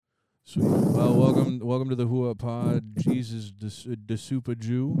Sweet. Well, welcome to the Who Up Pod. Jesus, the Super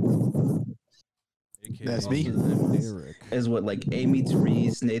Jew. AKA That's me. Derek. Is what like Amy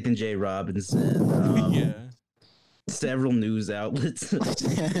Therese, Nathan J. Robinson, Yeah. several news outlets.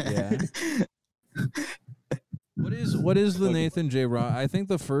 Yeah. What is the Nathan J. I think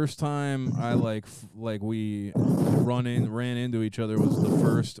the first time I we ran into each other was the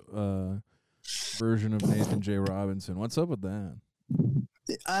first version of Nathan J. Robinson. What's up with that?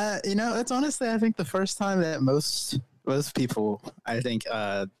 It's honestly, I think the first time that most people, I think,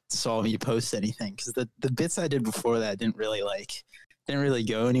 saw me post anything, because the bits I did before that didn't really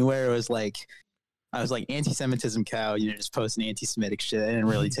go anywhere. It was like, I was like anti-Semitism cow, just posting anti-Semitic shit. It didn't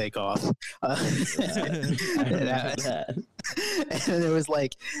really take off. And it was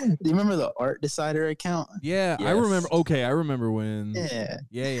like, do you remember the Art Decider account? Yeah, yes. I remember. Okay, I remember when. Yeah,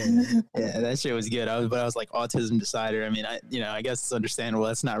 that shit was good. I was like Autism Decider. I mean, I guess it's understandable.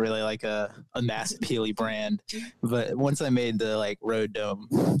 That's not really like a mass appealy brand. But once I made the like Road Dome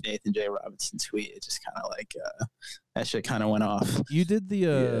Nathan J. Robinson tweet, it just kind of like that shit kind of went off. You did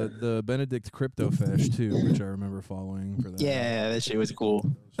the Benedict Crypto Fesh too, which I remember following for that. Yeah, that shit was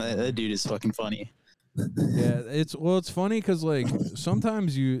cool. That dude is fucking funny. Yeah, it's funny because like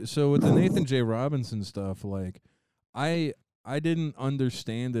sometimes with the Nathan J. Robinson stuff, like I didn't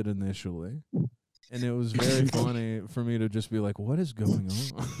understand it initially, and it was very funny for me to just be like, what is going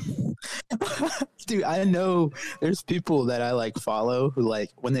on? Dude, I know there's people that I like follow who, like,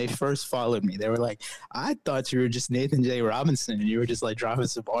 when they first followed me, they were like, I thought you were just Nathan J. Robinson and you were just like dropping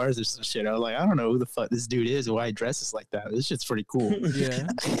some bars or some shit. I was like, I don't know who the fuck this dude is or why he dresses like that. This shit's pretty cool. Yeah.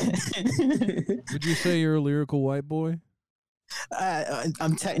 Would you say you're a lyrical white boy?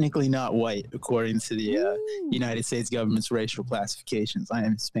 I'm technically not white according to the United States government's racial classifications. I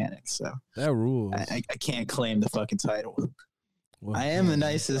am Hispanic, so that rules. I can't claim the fucking title. Well, I am the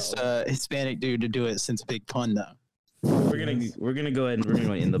nicest Hispanic dude to do it since Big Pun, though. We're gonna go ahead and we're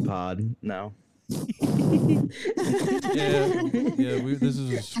gonna end the pod now. yeah. This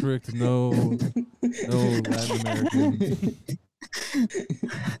is a strict no Latin American.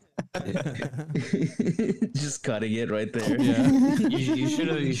 Just cutting it right there. Yeah. You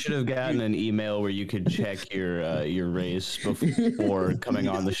should have gotten an email where you could check your race before coming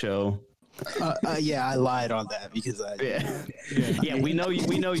on the show. Yeah, I lied on that because we know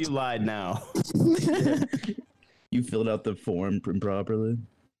you lied now. You filled out the form improperly.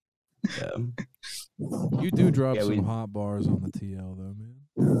 Yeah. You do drop some hot bars on the TL though, man.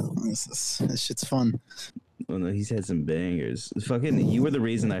 This shit's fun. Well, no, he's had some bangers. Fucking, you were the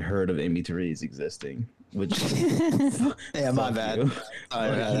reason I heard of Amy Therese existing. Which, yeah, my bad. Sorry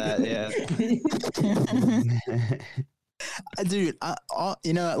about that. Yeah, dude.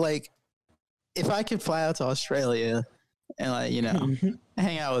 Like, if I could fly out to Australia and like,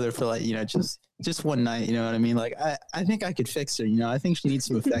 hang out with her for like, just one night, you know what I mean? Like, I think I could fix her. I think she needs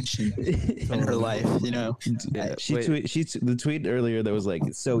some affection in her life. Yeah, the tweet earlier that was like,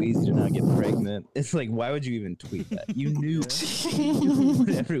 it's so easy to not get pregnant. It's like, why would you even tweet that? You knew what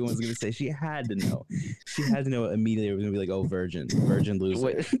everyone's gonna say. She had to know. She had to know immediately. It was gonna be like, oh, virgin loser.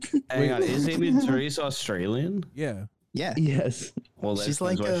 Wait, hang on. Is Amy Therese Australian? Yeah. Yeah. Yes. Well, she's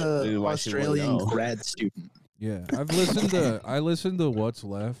like an Australian grad student. Yeah, I listened to What's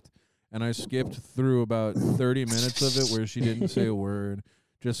Left, and I skipped through about 30 minutes of it where she didn't say a word,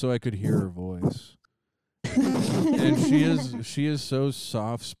 just so I could hear her voice. And she is so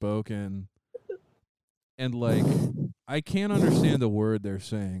soft spoken, and like I can't understand a word they're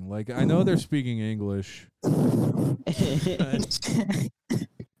saying. Like I know they're speaking English.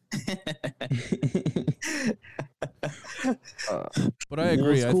 But I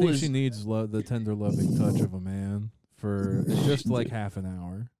agree. I think she needs the tender, loving touch of a man for just like half an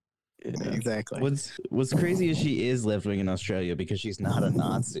hour. Yeah, exactly. What's crazy is she is living in Australia because she's not a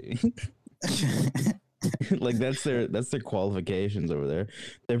Nazi. Like that's their qualifications over there.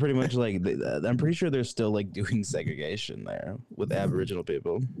 They're pretty much like I'm pretty sure they're still like doing segregation there with Aboriginal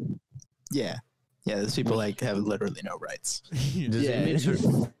people. Yeah, those people like have literally no rights.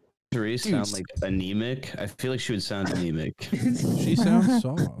 Therese sound like anemic? I feel like she would sound anemic. She sounds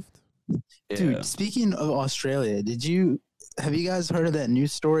soft. Dude, speaking of Australia, have you guys heard of that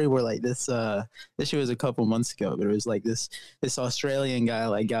news story where like this shit was a couple months ago, but it was like this Australian guy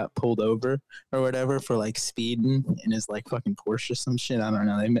like got pulled over or whatever for like speeding in his like fucking Porsche or some shit. I don't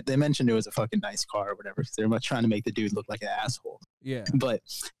know. They mentioned it was a fucking nice car or whatever. They're trying to make the dude look like an asshole. Yeah. But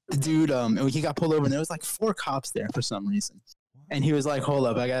the dude, he got pulled over and there was like 4 cops there for some reason. And he was like, hold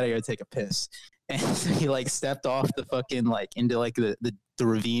up, I gotta go take a piss. And so he like stepped off the fucking like into like the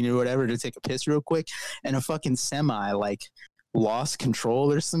ravine or whatever to take a piss real quick. And a fucking semi like lost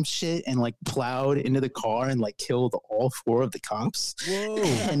control or some shit and like plowed into the car and like killed all 4 of the cops. Whoa.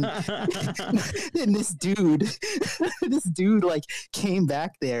 And, and this dude like came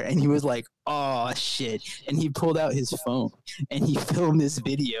back there and he was like, oh shit. And he pulled out his phone and he filmed this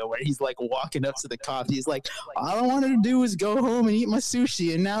video where he's like walking up to the cops. He's like, all I wanted to do was go home and eat my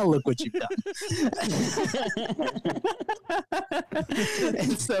sushi, and now look what you've done.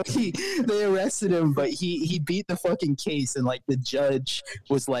 And so they arrested him, but he beat the fucking case, and like the judge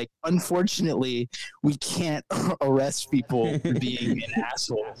was like, unfortunately, we can't arrest people for being an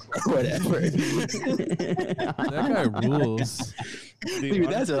asshole or whatever. That guy rules. Dude,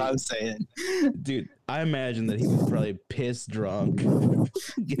 that's what I'm saying. Dude, I imagine that he was probably pissed drunk.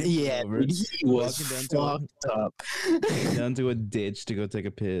 Yeah, dude, he was fucked up. Down to a ditch to go take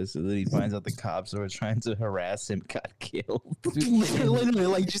a piss, and then he finds out the cops who were trying to harass him got killed. Literally,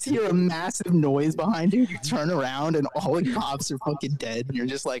 like, just hear a massive noise behind you. You turn around, and all the cops are fucking dead, and you're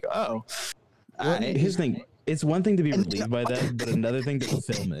just like, oh. Here's the thing. It's one thing to be relieved by that, but another thing to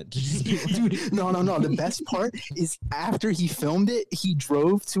film it. Dude, no. The best part is after he filmed it, he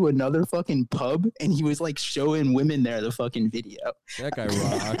drove to another fucking pub and he was like showing women there the fucking video. That guy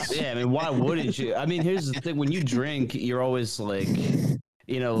rocks. Yeah, I mean, why wouldn't you? I mean, here's the thing: when you drink, you're always like,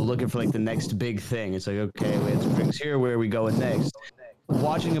 looking for like the next big thing. It's like, okay, we had some drinks here. Where are we going next?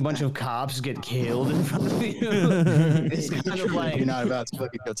 Watching a bunch of cops get killed in front of you. It's kind of like you're not about to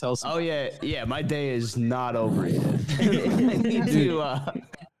fucking go tell someone. Oh yeah, my day is not over yet. I need to.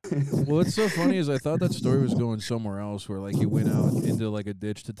 What's so funny is I thought that story was going somewhere else, where like he went out into like a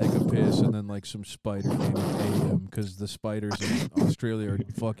ditch to take a piss, and then like some spider came and ate him because the spiders in Australia are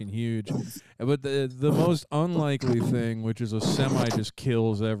fucking huge. But the most unlikely thing, which is a semi just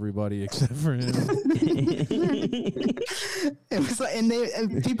kills everybody except for him. It was like,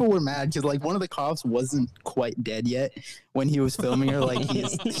 and people were mad because like one of the cops wasn't quite dead yet when he was filming her. Like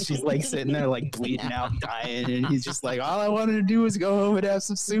she's like sitting there like bleeding out, dying, and he's just like, all I wanted to do was go home and have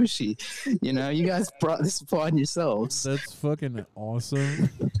some sushi. You guys brought this upon yourselves. That's fucking awesome,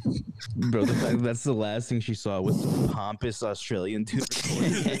 bro. The fact that's the last thing she saw was some pompous Australian dude.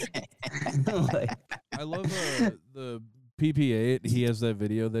 I love the PP8. He has that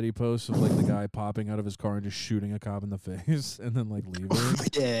video that he posts of like the guy popping out of his car and just shooting a cop in the face and then like leaving.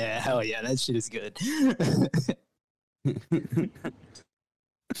 Yeah, hell yeah, that shit is good.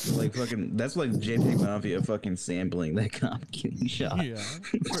 Like fucking, that's like JPEG Mafia fucking sampling that cop getting shot. Yeah.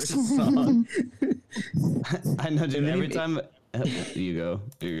 For a song. I know, dude. Every time you go.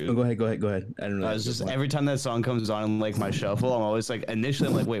 Oh, go ahead. I don't know. I was just every time that song comes on in like my shuffle, I'm always like, initially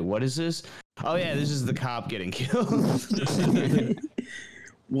I'm like, wait, what is this? Oh yeah, this is the cop getting killed.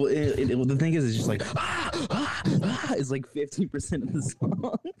 Well, the thing is, it's just like it's like 50% of the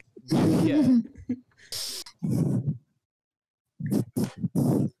song. Yeah.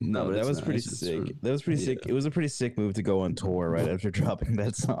 No, that was pretty sick. That was pretty sick. It was a pretty sick move to go on tour right after dropping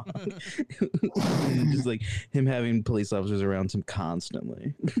that song. Just like him having police officers around him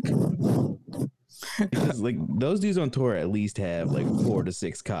constantly. Because like those dudes on tour at least have like 4 to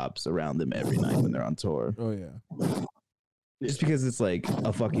 6 cops around them every night when they're on tour. Oh yeah. Just because it's like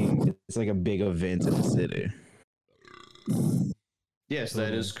a big event in the city. Yes,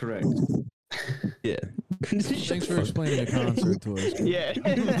 that is correct. Yeah. Thanks for explaining a concert to us. Yeah.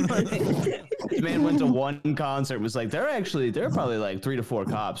 This man went to one concert and was like, there are probably like 3 to 4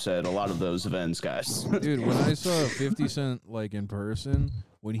 cops at a lot of those events, guys. Dude, when I saw 50 Cent like in person,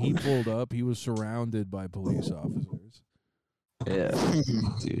 when he pulled up, he was surrounded by police officers. Yeah.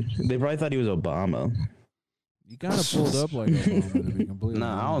 Dude. They probably thought he was Obama. He kind of pulled up like Obama, to be completely No,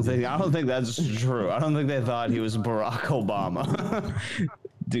 I don't think that's true. I don't think they thought he was Barack Obama.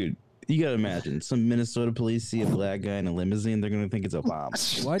 Dude, you gotta imagine some Minnesota police see a black guy in a limousine, they're gonna think it's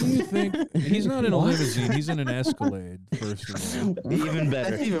Obama. Why do you think he's not in a limousine? He's in an Escalade. First of all, even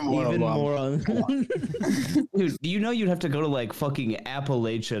better. That's even more on. Dude, you'd have to go to like fucking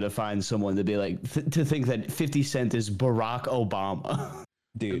Appalachia to find someone to be like to think that 50 Cent is Barack Obama.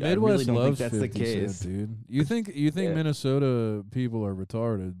 Dude, the Midwest I really don't loves think that's the 50 case. Cent, dude. You think Minnesota people are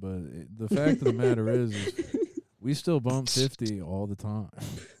retarded, but the fact of the matter is we still bump 50 all the time.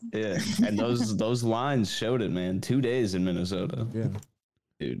 Yeah, and those lines showed it, man. 2 days in Minnesota. Yeah,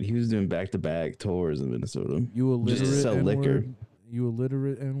 dude, he was doing back-to-back tours in Minnesota. You illiterate just to sell liquor. You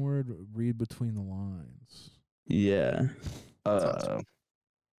illiterate N-word. Read between the lines. Yeah, that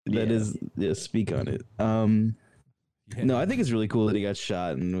is. Yeah, speak on it. Yeah. No, I think it's really cool that he got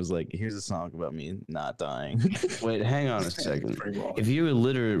shot and was like, "Here's a song about me not dying." Wait, hang on a second. If you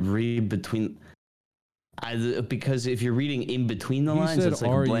illiterate, read between. Because if you're reading in between the He lines, said, it's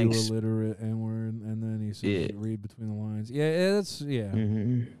like "Are a blank. you illiterate?" N-word, and then he says, Yeah. "Read between the lines." Yeah, that's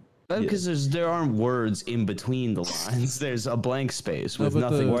Because there aren't words in between the lines. There's a blank space with No,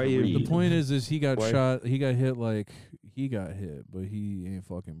 but nothing Why to are you- The read. point is he got Why- shot. He got hit like he got hit, but he ain't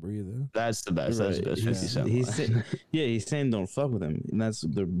fucking breathing. That's the best. That's the best 50 Cent He's line. saying, he's saying don't fuck with him, and that's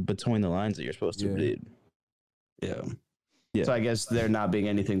the between the lines that you're supposed to Yeah. read. Yeah. Yeah. So I guess there not being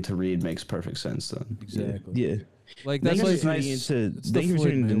anything to read makes perfect sense then. Exactly. Yeah. Like Thank that's you like for tuning into. it's the Thank you for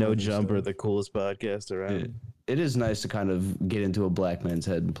Floyd tuning into No Mayweather Jumper, stuff. the coolest podcast around. It is nice to kind of get into a black man's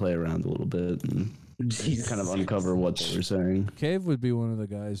head and play around a little bit and Jesus. kind of uncover what they were saying. Cave would be one of the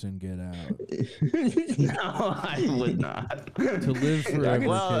guys in Get Out. No, I would not. To live forever,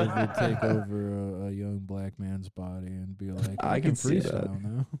 Well, Cave would take over a young black man's body and be like, I "I can could see that. freestyle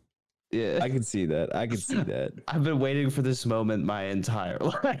now." Yeah. I can see that. I can see that. I've been waiting for this moment my entire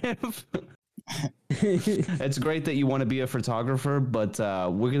life. It's great that you want to be a photographer, but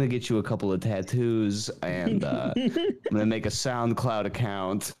we're gonna get you a couple of tattoos, and I'm gonna make a SoundCloud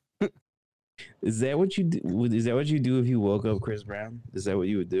account. Is that what you do? Is that what you do if you woke up Chris Brown? Is that what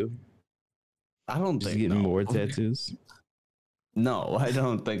you would do? I don't Just think get no. more tattoos? No, I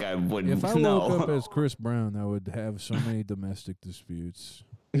don't think I would. If I no. woke up as Chris Brown, I would have so many domestic disputes.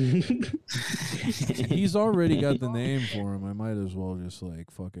 He's already got the name for him. I might as well just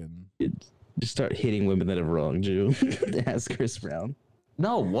like fucking. Just start hitting women that have wronged you. Ask Chris Brown.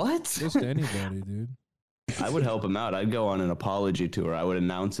 No, what? Just anybody, dude. I would help him out. I'd go on an apology tour. I would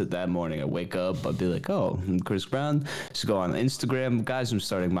announce it that morning. I'd wake up. I'd be like, "Oh, I'm Chris Brown." Just go on Instagram, guys. I'm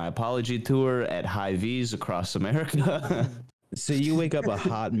starting my apology tour at High V's across America. So you wake up a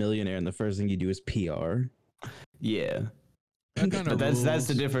hot millionaire, and the first thing you do is PR. Yeah, That kind but of that's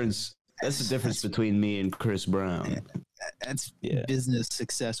the difference. That's the difference between me and Chris Brown. That's Yeah. business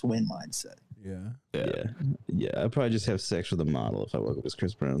success win mindset. Yeah, Yeah. I'd probably just have sex with a model if I woke up as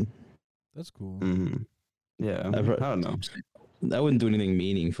Chris Brown. that's cool. Mm-hmm. Yeah. I don't know. I wouldn't do anything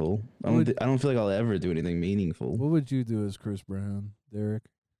meaningful. I don't feel like I'll ever do anything meaningful. What would you do as Chris Brown, Derek?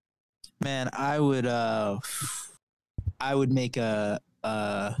 Man, I would make a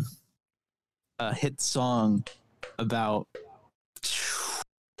hit song about,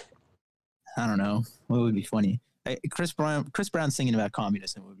 I don't know, what would be funny. Chris Brown singing about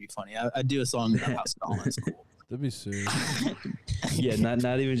communism would be funny. I'd do a song about how Stalin's cool. That'd be sick. Yeah,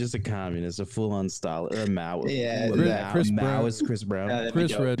 not even just a communist, a full on Stalin, a Mao. Yeah, Chris Brown. Maoist Chris Brown. That'd be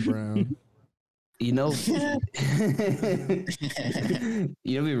Chris dope. Red Brown. You know, it'd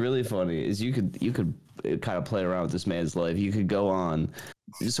be really funny is you could kind of play around with this man's life. You could go on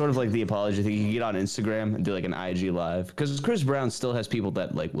sort of like the apology thing. You could get on Instagram and do like an IG live because Chris Brown still has people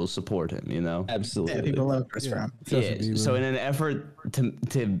that like will support him. You know. Absolutely. Yeah, people love Chris Yeah. Brown. Justin Yeah. Bieber. So in an effort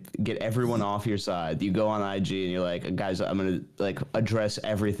to get everyone off your side, you go on IG and you're like, guys, I'm gonna like address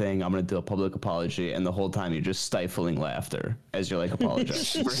everything. I'm gonna do a public apology, and the whole time you're just stifling laughter as you're like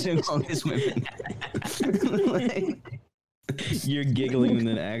apologizing for hitting all these women. Like, You're giggling and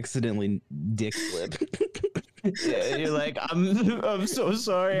then accidentally dick flip. yeah, you're like, I'm so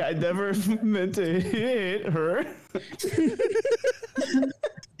sorry. I never meant to hit her.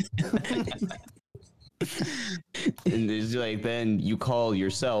 And it's like then you call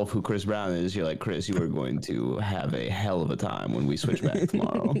yourself who Chris Brown is. You're like, Chris, you are going to have a hell of a time when we switch back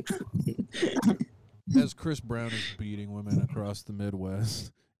tomorrow. As Chris Brown is beating women across the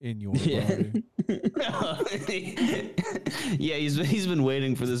Midwest in your body. Yeah, he's been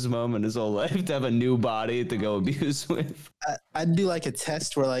waiting for this moment his whole life to have a new body to go abuse with. I'd do like a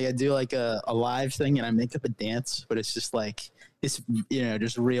test where like I do like a live thing and I make up a dance, but it's just like it's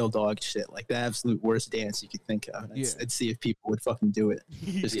just real dog shit, like the absolute worst dance you could think of. Yeah. I'd see if people would fucking do it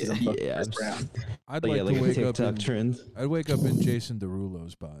just because I'm fucking Yeah. Chris Brown. I'd Like, like yeah, to like a wake up TikTok in, trend. I'd wake up in Jason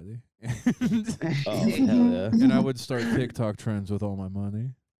Derulo's body. Oh, hell yeah. And I would start TikTok trends with all my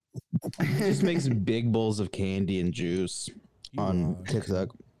money. Just makes big bowls of candy and juice You on rock. TikTok.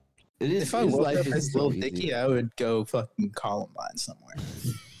 If I woke up as so Lil easy. Dicky, I would go fucking Columbine somewhere.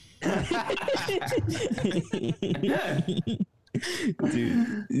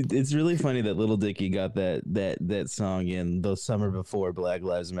 Dude, it's really funny that Little Dicky got that song in the summer before Black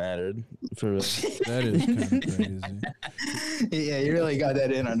Lives Mattered. For real. That is kind of crazy. Yeah, you really got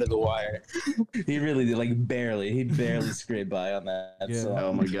that in under the wire. He really did, like barely. He barely scraped by on that Yeah. song.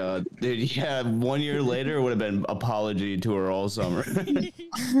 Oh my god, dude! Yeah, 1 year later it would have been apology tour all summer.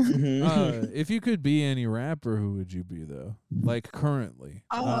 If you could be any rapper, who would you be though? Like currently?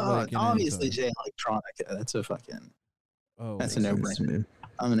 Not like in any Obviously, time. Jay Electronica. That's a fucking. Oh, That's a okay. no-brainer.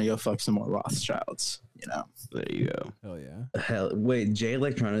 I'm gonna go fuck some more Rothschilds. you know. There you go. Hell yeah. Hell, wait, Jay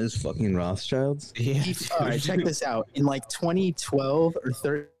Electronica is fucking Rothschilds? Yeah. All right, check this out. In like 2012 or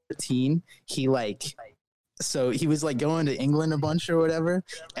 13, he like, so he was like going to England a bunch or whatever,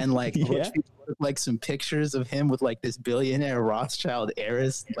 and like a bunch of people took, like some pictures of him with like this billionaire Rothschild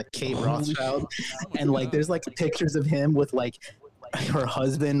heiress, like Kate Rothschild, and like there's like pictures of him with like her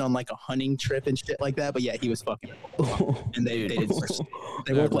husband on like a hunting trip and shit like that. But yeah, he was fucking, and they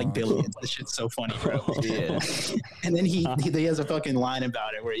worth like billions. This shit's so funny, bro. Yeah. And then he has a fucking line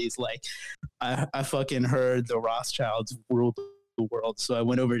about it where he's like, I fucking heard the Rothschilds ruled the world, so I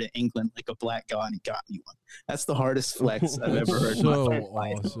went over to England like a black god and got me one. That's the hardest flex I've ever heard in my So fucking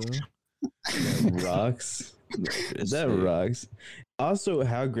life. awesome. Rocks. That rocks. Also,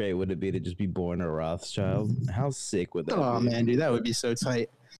 how great would it be to just be born a Rothschild? How sick would that Oh be? man, dude, that would be so tight.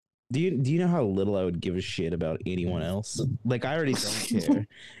 Do you know how little I would give a shit about anyone else? Like, I already don't care.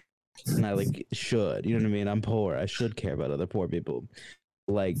 And I like should. You know what I mean? I'm poor. I should care about other poor people.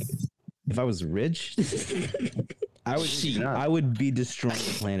 Like, if I was rich, I would be destroying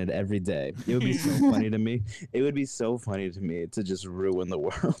the planet every day. It would be so funny to me. It would be so funny to me to just ruin the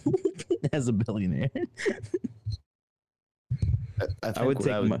world as a billionaire. I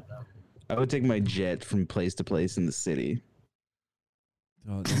would take my jet from place to place in the city.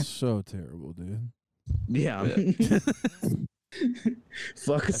 Oh, that's so terrible, dude. Yeah.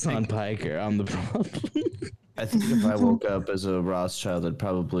 Fuck Hassan Piker. I'm the problem. I think if I woke up as a Rothschild, I'd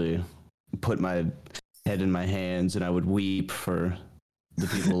probably put my head in my hands and I would weep for the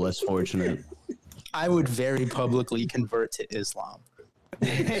people less fortunate. I would very publicly convert to Islam.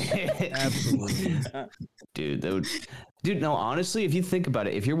 Absolutely. Dude, no, honestly, if you think about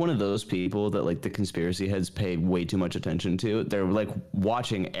it, if you're one of those people that like the conspiracy heads pay way too much attention to, they're like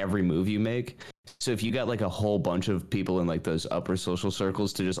watching every move you make. So if you got like a whole bunch of people in like those upper social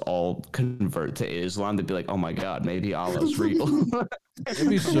circles to just all convert to Islam, they'd be like, oh my God, maybe Allah's real. It'd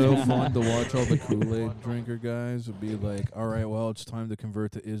be so fun to watch all the Kool-Aid drinker guys would be like, all right, well, it's time to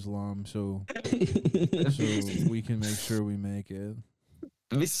convert to Islam so we can make sure we make it.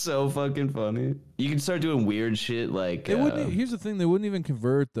 It'd be so fucking funny. You can start doing weird shit like. Here's the thing: they wouldn't even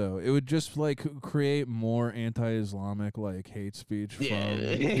convert though. It would just like create more anti-Islamic like hate speech from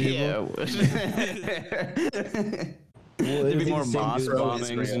people. There'd be more mosque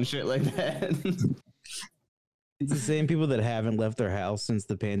bombings and shit like that. It's the same people that haven't left their house since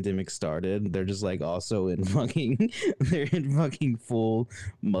the pandemic started. They're just like also in fucking full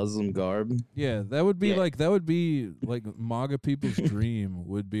Muslim garb. Yeah, that would be like MAGA people's dream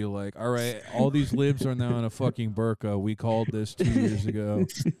would be like, all right, all these libs are now in a fucking burqa. We called this 2 years ago.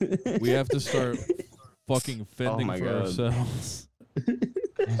 We have to start fucking fending for ourselves.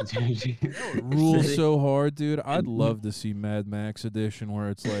 Rule so hard, dude. I'd love to see Mad Max edition where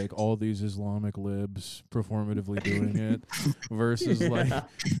it's like all these Islamic libs performatively doing it versus like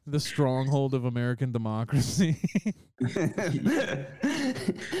the stronghold of American democracy.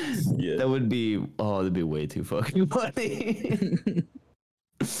 Yeah. That would be that'd be way too fucking funny.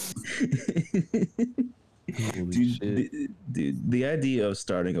 Dude, the idea of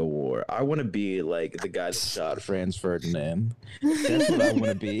starting a war. I want to be like the guy that shot Franz Ferdinand. That's what I want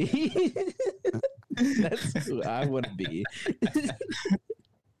to be. That's who I want to be.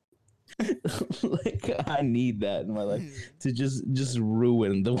 Like, I need that in my life to just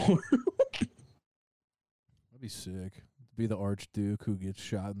ruin the world. That'd be sick. Be the Archduke who gets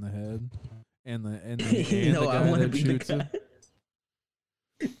shot in the head, and the No, I guy wanna that be the shoots him.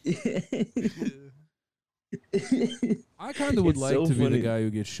 I kind of would It's like so to be funny. the guy who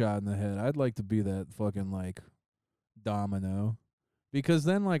gets shot in the head. I'd like to be that fucking like domino, because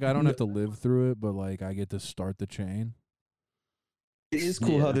then like I don't have to live through it, but like I get to start the chain. It is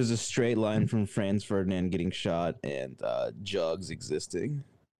cool how there's a straight line from Franz Ferdinand getting shot and Jugs existing.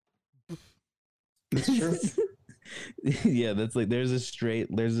 That's true. Yeah, that's like there's a straight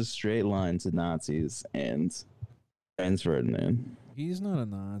line to Nazis and Franz Ferdinand. He's not a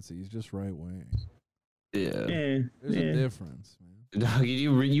Nazi. He's just right wing. Yeah. There's a difference, man. No,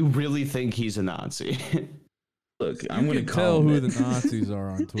 you really think he's a Nazi? Look, I'm gonna tell who the Nazis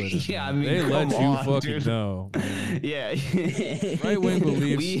are on Twitter. Yeah, man. I mean, they let come you on, fucking dude. know. Man. Yeah. Right wing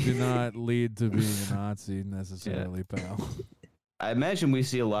beliefs do not lead to being a Nazi necessarily, pal. I imagine we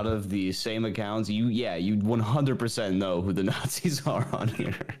see a lot of the same accounts. You 100% know who the Nazis are on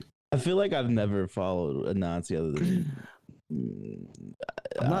here. I feel like I've never followed a Nazi other than.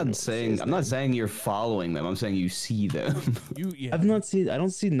 I'm not saying you're following them. I'm saying you see them. I don't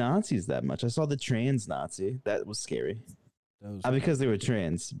see Nazis that much. I saw the trans Nazi. That was scary. Not because they were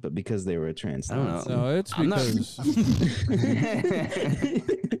trans, but because they were a trans. I don't know. No, it's I'm not-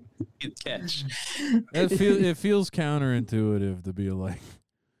 because sketch. It feels counterintuitive to be like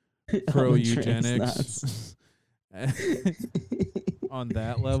pro eugenics on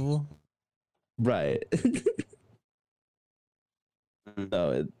that level. Right.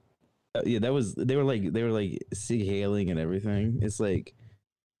 No, yeah, they were like sig hailing and everything. It's like,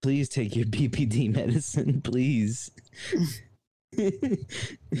 please take your BPD medicine, please.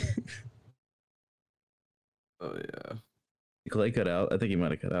 Oh yeah. Clay cut out. I think he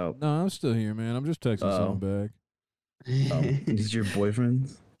might have cut out. No, I'm still here, man. I'm just texting someone back. Is your boyfriend?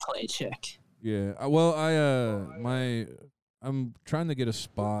 Play check. Yeah. I'm trying to get a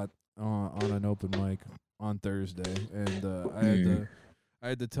spot on an open mic on Thursday, and I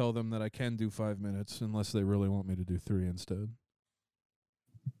had to tell them that I can do 5 minutes unless they really want me to do 3 instead.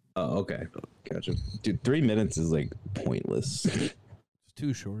 Oh, okay. Gotcha. Dude, 3 minutes is like pointless. It's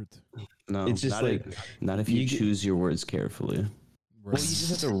too short. No, it's just not if you choose your words carefully. Well,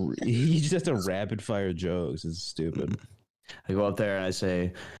 you just have to rapid fire jokes. It's stupid. I go up there and I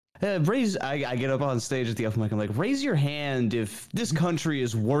say, hey, I get up on stage at the open mic. I'm like, raise your hand if this country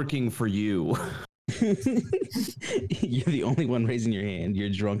is working for you. You're the only one raising your hand. You're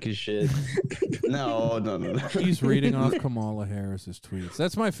drunk as shit. No. He's reading off Kamala Harris's tweets.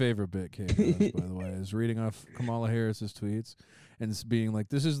 That's my favorite bit, Kate, by the way, is reading off Kamala Harris's tweets and being like,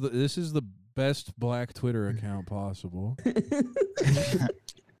 this is the best black Twitter account possible.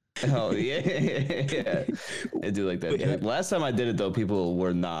 Oh yeah. I do like that. Wait, last time I did it though, people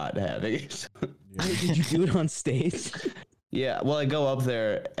were not having it. Yeah. Did you do it on stage? Yeah, well, I go up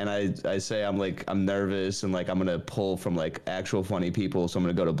there and I say I'm nervous and like I'm gonna pull from like actual funny people, so I'm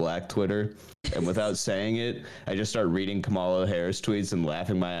gonna go to Black Twitter, and without saying it, I just start reading Kamala Harris tweets and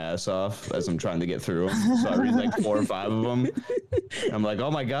laughing my ass off as I'm trying to get through them. So I read like 4 or 5 of them. I'm like, oh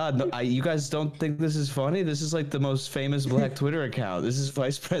my god, no, you guys don't think this is funny? This is like the most famous Black Twitter account. This is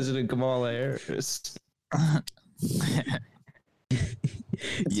Vice President Kamala Harris.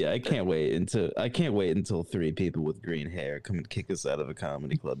 Yeah, I can't wait until 3 people with green hair come and kick us out of a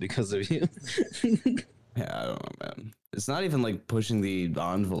comedy club because of you. Yeah, I don't know, man. It's not even like pushing the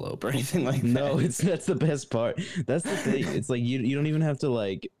envelope or anything like that. No, that's the best part. That's the thing. It's like you don't even have to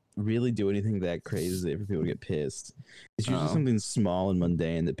like really do anything that crazy for people to get pissed. It's usually something small and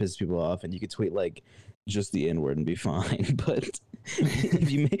mundane that pisses people off, and you could tweet like just the N-word and be fine. But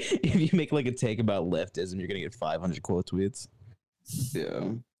if you make like a take about leftism, you're gonna get 500 quote tweets.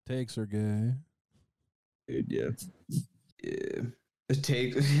 Yeah, takes are gay. Dude, yeah.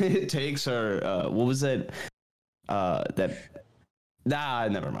 Takes are what was that? That. Nah,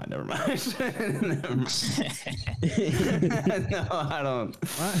 never mind. Never mind. No, I don't.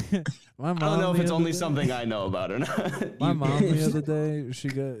 I don't know if it's only something I know about or not. My mom the other day,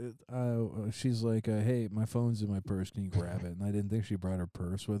 she's like, hey, my phone's in my purse. Can you grab it? And I didn't think she brought her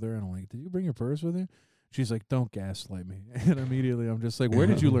purse with her. And I'm like, did you bring your purse with you? She's like, don't gaslight me. And immediately I'm just like, where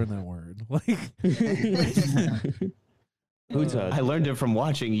did you learn that word? Like, I learned it from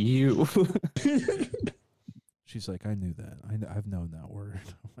watching you. She's like, I knew that. I've known that word.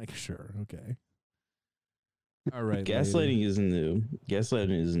 I'm like, sure, okay. All right. Gaslighting isn't new.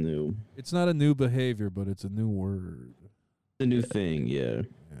 Gaslighting is new. It's not a new behavior, but it's a new word. The new thing, yeah.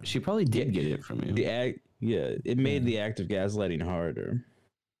 She probably did get it from you. It made the act of gaslighting harder.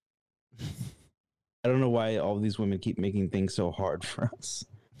 I don't know why all these women keep making things so hard for us.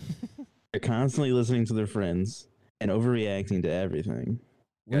 They're constantly listening to their friends and overreacting to everything.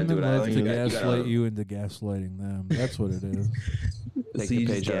 Women love to gaslight you into gaslighting them. That's what it is. Take a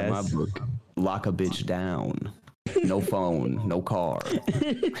page out of my book. Lock a bitch down. No phone. No car.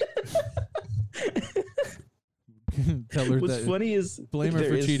 Tell her What's that. Funny is blame her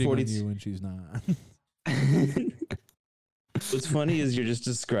for cheating on you when she's not. What's funny is you're just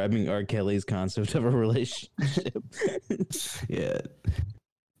describing R. Kelly's concept of a relationship. Yeah.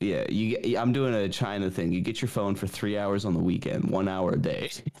 I'm doing a China thing. You get your phone for 3 hours on the weekend, 1 hour a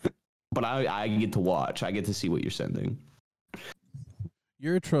day. But I get to watch. I get to see what you're sending.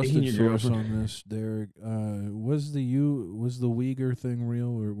 You're a trusted source on this, Derek. Was the Uyghur thing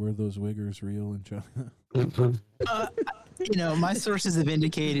real, or were those Uyghurs real in China? My sources have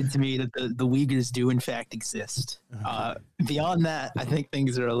indicated to me that the Uyghurs do in fact exist. Beyond that, I think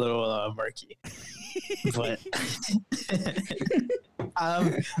things are a little murky. But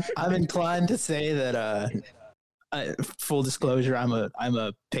I'm inclined to say that full disclosure, I'm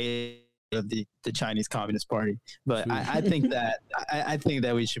a paid of the Chinese Communist Party, but I think that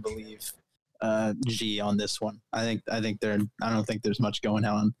we should believe Xi on this one. I don't think there's much going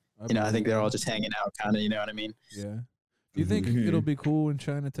on. I think they're all just hanging out, kind of. You know what I mean? Yeah. Do you think it'll be cool when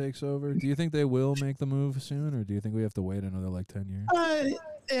China takes over? Do you think they will make the move soon, or do you think we have to wait another like 10 years?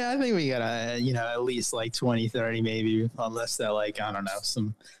 Yeah, I think we gotta, at least like 20, 30 maybe, unless that like, I don't know,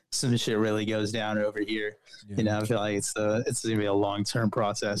 some shit really goes down over here. Yeah. I feel like it's gonna be a long-term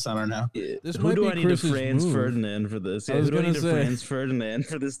process. I don't know. Yeah. This Who might do be I need Chris's a Franz move. Ferdinand for this? I Yeah, was who do I gonna need a say. Franz Ferdinand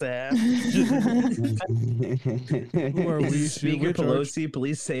for this to happen? Who are we? Speaker Which Pelosi,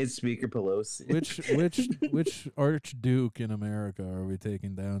 please say it's Speaker Pelosi. Which archduke in America are we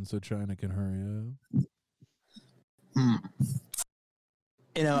taking down so China can hurry up?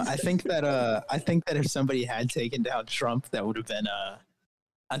 I think that if somebody had taken down Trump, that would have been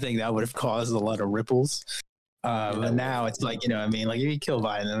I think that would have caused a lot of ripples. But now it's like, like if you kill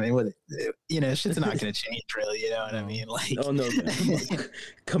Biden, I mean, shit's not going to change really. You know what I mean? Like, Oh no,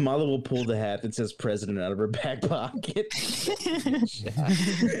 Kamala will pull the hat that says president out of her back pocket.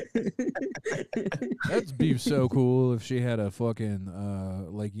 That'd be so cool if she had a fucking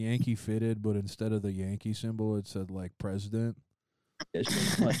like Yankee fitted, but instead of the Yankee symbol, it said like president. Yeah,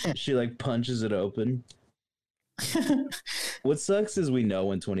 she like punches it open. What sucks is we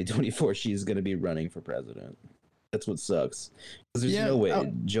know in 2024 she's going to be running for president. That's what sucks. Because there's no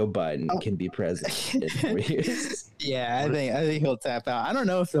way Joe Biden can be president in 4 years. Yeah, I think he'll tap out. I don't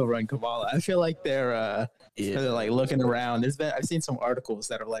know if they'll run Kamala. I feel like they're like looking around. I've seen some articles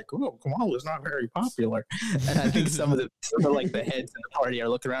that are like, "Oh, Kamala's not very popular," and I think some of the heads in the party are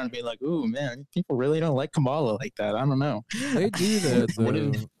looking around and being like, "Ooh, man, people really don't like Kamala like that." I don't know. They do that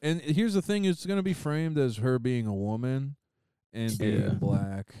though. And here's the thing: it's going to be framed as her being a woman and being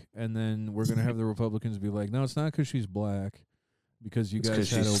black, and then we're going to have the Republicans be like, "No, it's not because she's black, because you guys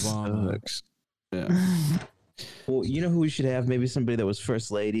had Obama." Sucks. Yeah. Well, you know who we should have? Maybe somebody that was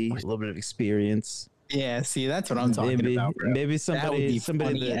first lady, a little bit of experience. Yeah, see, that's what I'm talking about, bro. Maybe That would be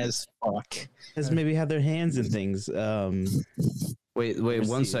somebody funny that as fuck. has maybe had their hands in things. Wait,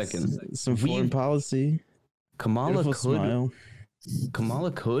 1 second. Some foreign policy. Kamala Beautiful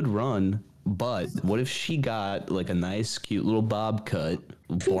Kamala could run, but what if she got like a nice, cute little bob cut,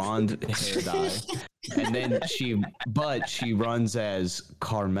 blonde hair dye, and then she runs as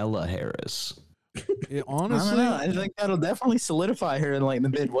Carmela Harris? Honestly, I don't know. I think that'll definitely solidify her in like the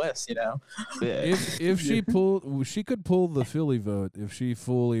Midwest. Yeah. if she could pull the Philly vote if she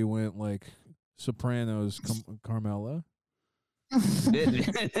fully went like Sopranos Carmela. I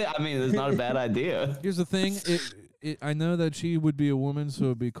mean, it's not a bad idea. Here's the thing: I know that she would be a woman, so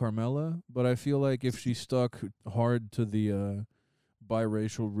it'd be Carmela. But I feel like if she stuck hard to the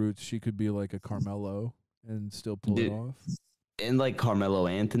biracial roots, she could be like a Carmelo and still pull it off. And like Carmelo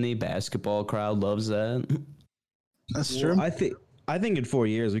Anthony, basketball crowd loves that. That's true. I think in 4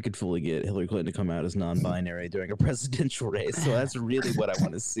 years we could fully get Hillary Clinton to come out as non-binary during a presidential race. So that's really what I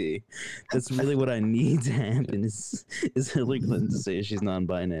want to see. That's really what I need to happen is Hillary Clinton to say she's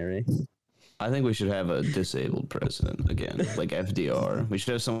non-binary. I think we should have a disabled president again, like FDR. We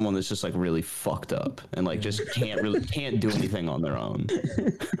should have someone that's just like really fucked up and like just can't do anything on their own.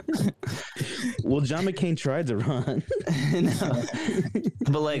 Well, John McCain tried to run. No.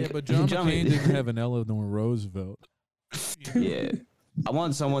 But like, but John McCain didn't have an Eleanor Roosevelt. Yeah. I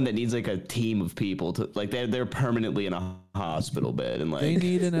want someone that needs like a team of people to like they're permanently in a hospital bed and like they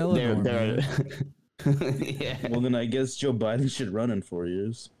need an Eleanor. Yeah. Well, then I guess Joe Biden should run in 4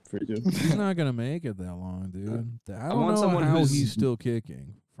 years. He's not gonna make it that long, dude. I don't want know someone how who's- he's still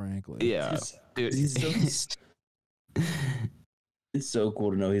kicking, frankly. Yeah. Dude. It's so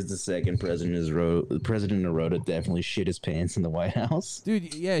cool to know he's the second president in a row to definitely shit his pants in the White House.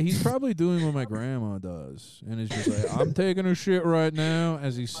 Dude, yeah, he's probably doing what my grandma does. And it's just like, I'm taking a shit right now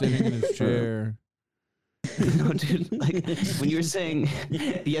as he's sitting in his chair. No, dude, like when you were saying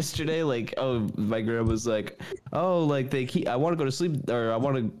yesterday, like, oh, my grandma's like, oh, like I want to go to sleep,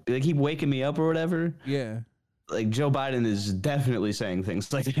 or they keep waking me up or whatever. Yeah. Like Joe Biden is definitely saying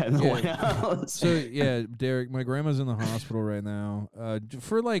things like that in the White House. So yeah, Derek, my grandma's in the hospital right now.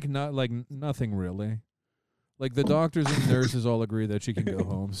 For nothing really. Like the doctors and nurses all agree that she can go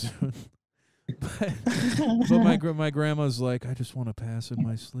home soon. but my grandma's like, I just want to pass in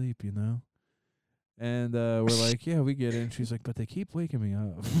my sleep, you know. And we're like, yeah, we get it. And she's like, but they keep waking me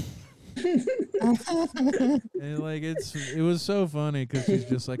up. And like it was so funny because she's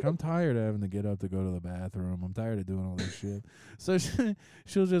just like, I'm tired of having to get up to go to the bathroom. I'm tired of doing all this shit. So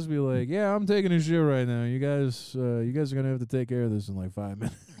she'll just be like, yeah, I'm taking a shit right now. You guys are gonna have to take care of this in like 5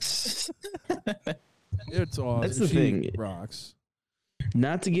 minutes. It's awesome. That's the she thing. Rocks.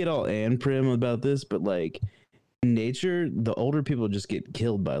 Not to get all Ann Prim about this, but like In nature, the older people just get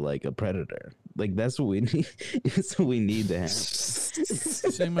killed by like a predator. Like that's what we need. That's what we need to have. You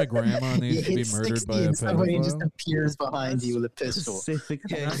say my grandma needs to be murdered by a somebody just pedophile? appears behind you with a pistol.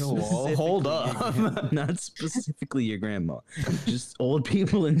 Hold up. Not specifically your grandma, just old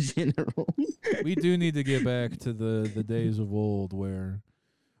people in general. We do need to get back to the days of old where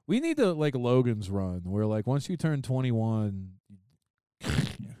we need to like Logan's Run, where like once you turn 21,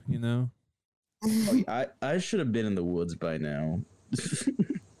 you know, I should have been in the woods by now.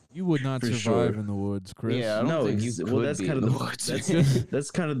 you would not For survive sure. in the woods, Chris. Yeah, I don't think you well, could that's be kind in of the the woods. that's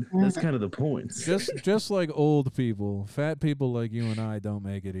kind of the point. Just like old people, fat people like you and I don't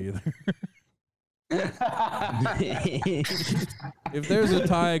make it either. If there's a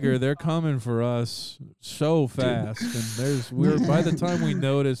tiger, they're coming for us so fast, and we're by the time we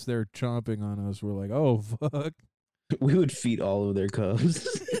notice they're chomping on us, we're like, oh fuck. We would feed all of their cubs.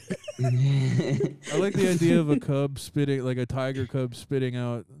 I like the idea of a tiger cub spitting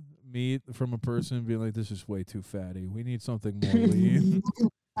out meat from a person and being like, this is way too fatty. We need something more lean.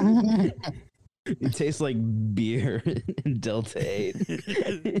 It tastes like beer and Delta 8.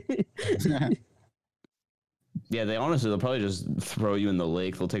 Yeah, they'll probably just throw you in the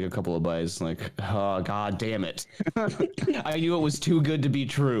lake. They'll take a couple of bites, like, oh god damn it! I knew it was too good to be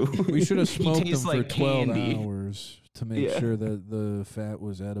true. We should have smoked them tastes for like 12 candy. hours to make Yeah. sure that the fat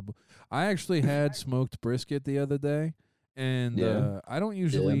was edible. I actually had smoked brisket the other day, and Yeah. I don't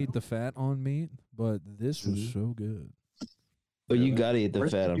usually Yeah. eat the fat on meat, but this was Mhm. so good. But you gotta eat the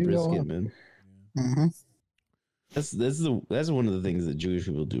Brisket, fat on you know. brisket, man. Mm-hmm. That's one of the things that Jewish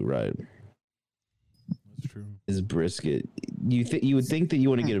people do right. That's true. Is brisket. You would think that you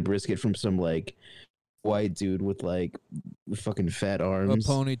want to get a brisket from some like white dude with like fucking fat A arms.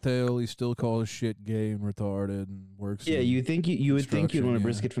 ponytail, he still calls shit gay and retarded and works. Yeah, in- you think you would think you'd want a Construction, yeah.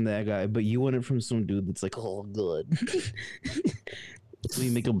 brisket from that guy, but you want it from some dude that's like, oh, good.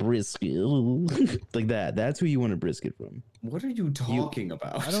 We make a brisket like that. That's who you want a brisket from. What are you talking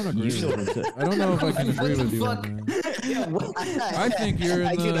about? I don't agree. You know with what I'm that. I don't know if I can agree the with you fuck? on that. Yeah, what? I think you're in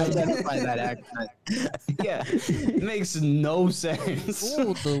I can the. identify that accent. Yeah, it makes no sense.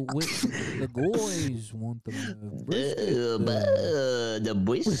 Oh, the boys want the brisket. The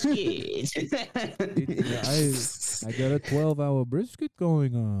brisket. I got a 12-hour brisket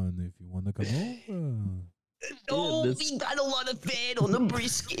going on. If you want to come over. Oh, that's- we got a lot of fat on the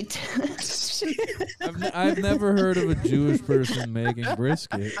brisket. I've never heard of a Jewish person making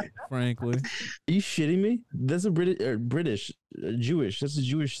brisket. Frankly, Are you shitting me? That's a British, Jewish. That's a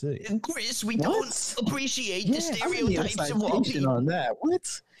Jewish thing. Chris, we What? don't appreciate the I would need a stereotypes of all citation people. on that.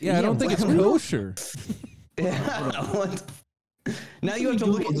 What? yeah, I don't think it's kosher. What? Now you have to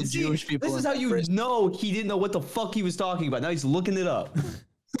look at Google the the Jewish people This is in how you brisket. know he didn't know what the fuck he was talking about. Now he's looking it up.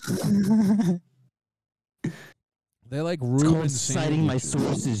 They like It's Reuben called citing my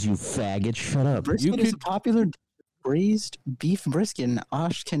sandwiches. sources, you faggot. Shut up. Brisket is a could- popular braised beef brisket in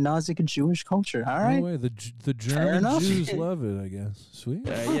Ashkenazic Jewish culture. All No right. way. The German enough. Jews love it. I guess. Sweet.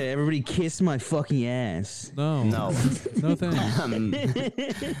 Yeah, everybody kiss my fucking ass. No. No. No thanks. I'm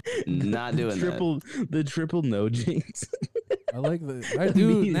not doing The triple no jinx. I like the. I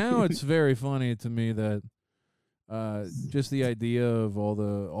do mean- now. It's very funny to me that, just the idea of all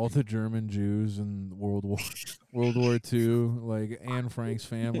the German Jews in World War II, like Anne Frank's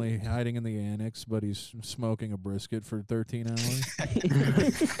family hiding in the annex, but he's smoking a brisket for 13 hours.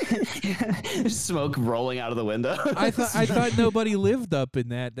 Smoke rolling out of the window. I thought nobody lived up in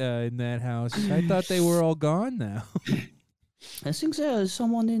that house. I thought they were all gone now. I think there's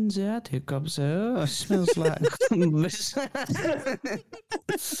someone in the attic up there. It smells like.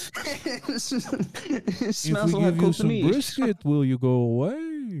 It smells If we like give you cooked some meat. brisket, will you go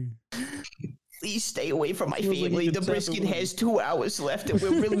away? Please stay away from my Smells like family. you The could tap brisket the has 2 hours left, and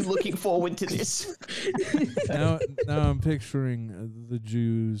we're really looking forward to this. Now I'm picturing the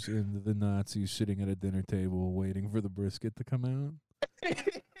Jews and the Nazis sitting at a dinner table waiting for the brisket to come out.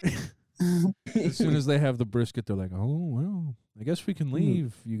 As soon as they have the brisket, they're like, "Oh well, I guess we can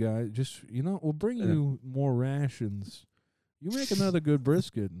leave, you guys. Just we'll bring you more rations. You make another good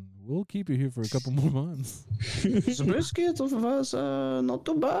brisket, and we'll keep you here for a couple more months." The brisket was not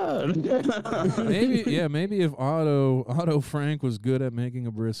too bad. Maybe if Otto Frank was good at making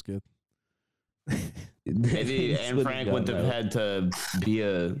a brisket, Maybe That's Anne what Frank got wouldn't have out. had to be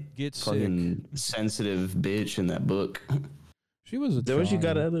a get sick. fucking sensitive bitch in that book. She was a. Is that what you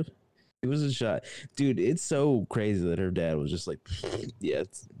got child. out of? It was a shot, dude. It's so crazy that her dad was just like, yeah,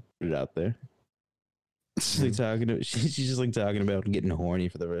 it's put it out there. She's like she's just like talking about getting horny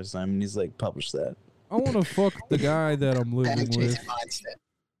for the first time, and he's like, publish that. I want to fuck the guy that I'm living Bad with. Jason mindset.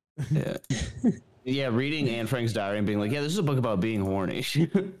 Yeah. Yeah, reading Anne Frank's diary and being like, yeah, this is a book about being horny.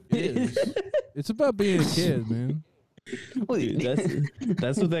 It is. It's about being a kid, man. Dude,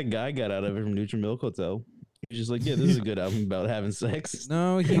 that's what that guy got out of it from Neutral Milk Hotel. He's just like, yeah, this is a good album about having sex.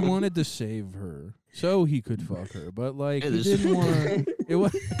 No, he wanted to save her so he could fuck her, but like Yeah, he didn't want. It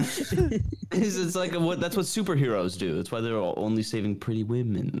was. It's like that's what superheroes do. That's why they're only saving pretty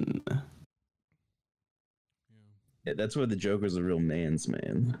women. Yeah, that's where the Joker's a real man's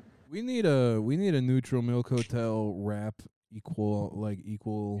man. We need a Neutral Milk Hotel rap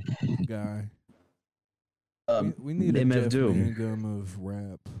equal guy. We need a MF Jeff Doom. Mangum of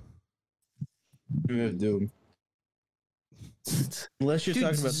rap. MF Doom. Unless you're Dude,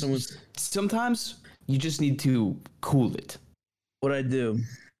 talking about someone's. Sometimes you just need to cool it. What I do?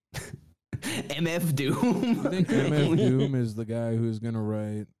 MF Doom. I think MF Doom is the guy who's gonna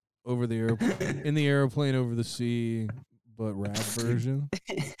write over the in the airplane over the sea, but rap version.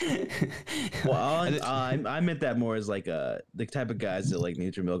 Well, I meant that more as like the type of guys that like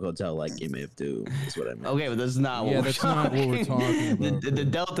Neutral Milk Hotel like MF Doom is what I meant. Okay, but that's not what Yeah, we're that's not what we're talking about. The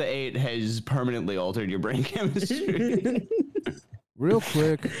Delta 8 has permanently altered your brain chemistry. Real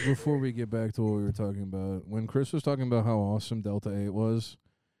quick, before we get back to what we were talking about, when Chris was talking about how awesome Delta 8 was,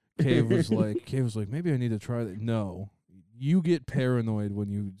 Cave was like, maybe I need to try that. No, you get paranoid when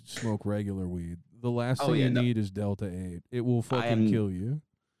you smoke regular weed. The last thing you need is Delta 8. It will fucking kill you.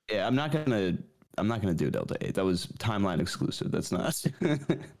 Yeah, I'm not gonna do Delta 8. That was timeline exclusive. That's not.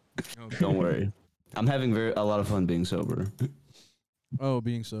 Don't worry. I'm having a lot of fun being sober. Oh,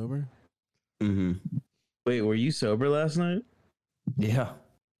 being sober? Mm-hmm. Wait, were you sober last night? Yeah.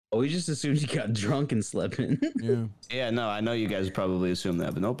 Oh, we just assumed you got drunk and slept in. Yeah. Yeah, no, I know you guys probably assumed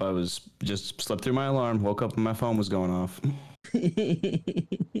that, but nope, I was just slept through my alarm, woke up and my phone was going off.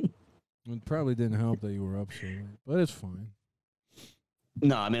 It probably didn't help that you were up so late, but it's fine.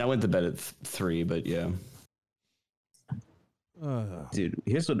 No, I mean, I went to bed at 3, but yeah. Dude,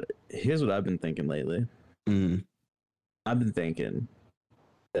 here's what I've been thinking lately. Mm. I've been thinking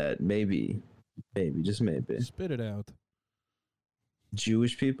that maybe, just maybe, Spit it out.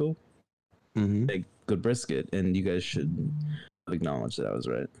 Jewish people Mm-hmm. make good brisket, and you guys should acknowledge that I was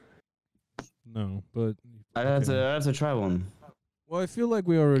right. No, but I'd have to try one. well, I feel like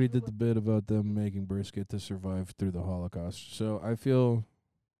we already did the bit about them making brisket to survive through the Holocaust. So I feel,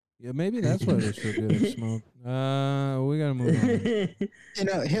 yeah, maybe that's why they're so good at smoke. We gotta move on. You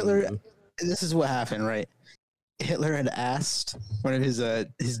know, Hitler. This is what happened, right? Hitler had asked one of his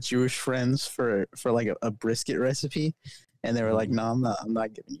Jewish friends for like a brisket recipe, and they were like, "No, I'm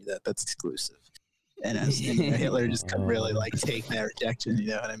not giving you that. That's exclusive." And Hitler just couldn't really like take that rejection. You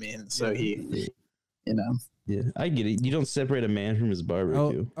know what I mean? So he, you know. Yeah, I get it. You don't separate a man from his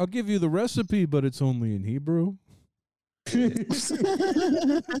barbecue. I'll give you the recipe, but it's only in Hebrew.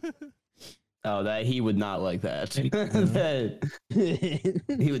 Oh, that he would not like that.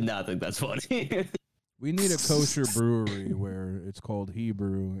 He would not think that's funny. We need a kosher brewery where it's called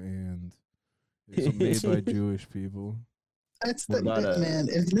Hebrew and it's made by Jewish people. That's man.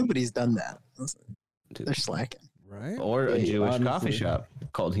 If nobody's done that, they're slacking. Right? Or a Jewish honestly. coffee shop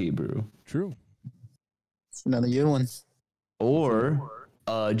called Hebrew. True. It's another good one. Or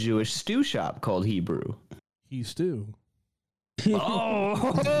a Jewish stew shop called Hebrew. He stew.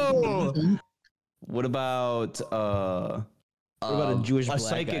 Oh! What about What about a Jewish black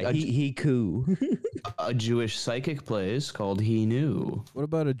psychic? guy? He coo. A Jewish psychic place called He Knew. What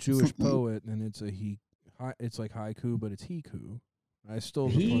about a Jewish poet and it's it's like haiku, but it's hiku. I stole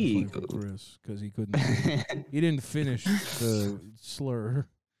the punchline from Chris because he couldn't. He didn't finish the slur.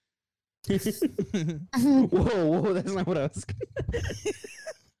 Whoa, that's not what I was.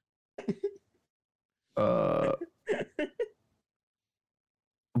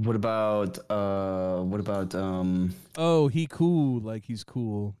 What about Oh, he cool, like he's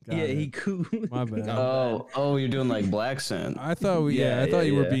cool. Got Yeah, it. he coo. My bad. oh, you're doing like black scent. I thought Yeah, I thought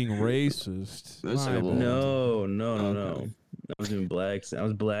you were yeah. being racist. That's My like a little- bad. No. Okay. I was doing I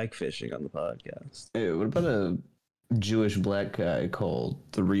was blackfishing on the podcast. Hey, what about a Jewish black guy called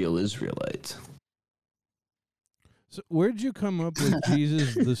the Real Israelite? So where'd you come up with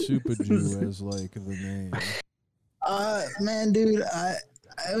Jesus the Super Jew as like the name? Man, dude, I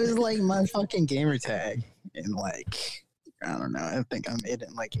was like my fucking gamer tag in like, I don't know. I think I made it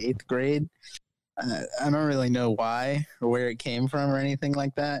in like 8th grade. I don't really know why or where it came from or anything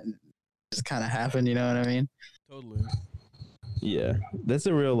like that. It just kind of happened. You know what I mean? Totally. Yeah, that's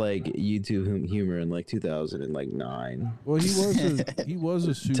a real like YouTube humor in like 2009. Well, he was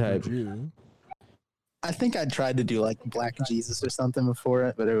a super Type. Jew. I think I tried to do like Black Jesus or something before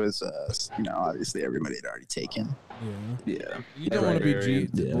it, but it was, obviously everybody had already taken. Yeah. Yeah. You don't want to be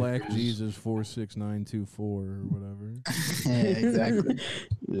Yeah. Black Jesus 46924 or whatever. Yeah, exactly.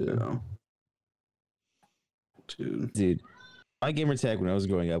 Yeah. Dude, my gamer tag when I was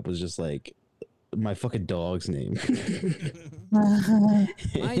growing up was just like my fucking dog's name.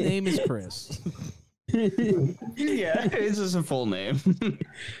 My name is Chris. Yeah, it's just a full name.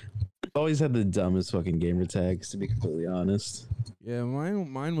 Always had the dumbest fucking gamer tags, to be completely honest. Yeah,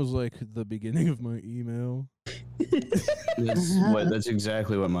 mine was like the beginning of my email. That's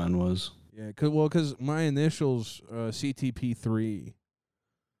exactly what mine was. Yeah, cause my initials CTP3.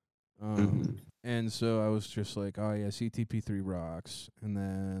 And so I was just like, oh yeah, CTP3 rocks. And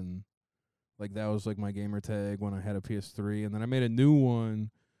then like that was like my gamer tag when I had a PS3, and then I made a new one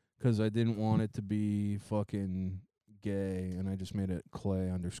cuz I didn't want it to be fucking gay, and I just made it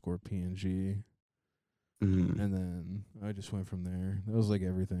Clay_PNG. And then I just went from there. That was like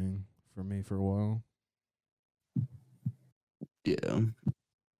everything for me for a while. Yeah.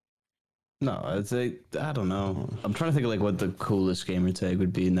 No, I'd say I don't know. I'm trying to think of like what the coolest gamer tag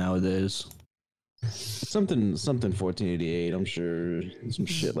would be nowadays. Something 1488, I'm sure. Some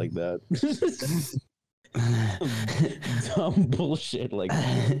shit like that. Dumb bullshit like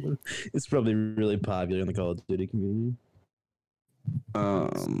that. It's probably really popular in the Call of Duty community.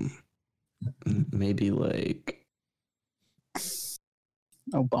 Maybe like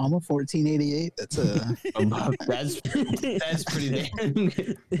Obama 1488. that's pretty damn.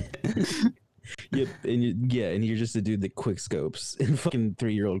 Yep, and you're just a dude that quick scopes in fucking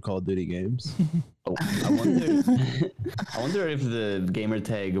 3-year-old Call of Duty games. Oh, I wonder if the gamer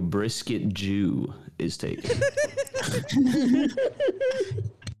tag Brisket Jew is taken.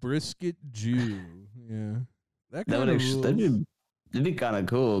 Brisket Jew. Yeah. That'd be kind of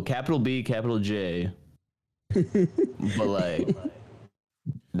cool. Capital B, capital J. But like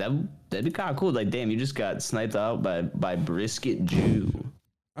that'd be kind of cool. Like, damn, you just got sniped out by Brisket Jew.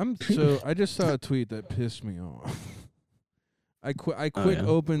 I just saw a tweet that pissed me off. I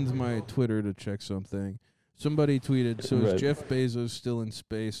opened my Twitter to check something. Somebody tweeted, so is Jeff Bezos still in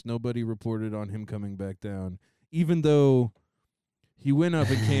space? Nobody reported on him coming back down. Even though he went up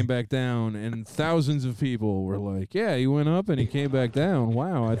and came back down, and thousands of people were like, yeah, he went up and he came back down.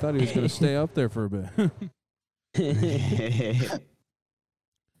 Wow, I thought he was going to stay up there for a bit.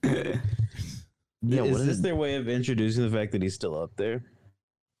 Yeah, is this their way of introducing the fact that he's still up there?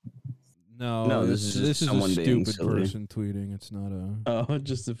 No, this is a stupid person tweeting. It's not a. Oh,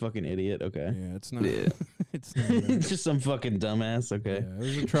 just a fucking idiot. Okay. Yeah, it's not. Yeah. It's not just some fucking dumbass. Okay. Yeah, it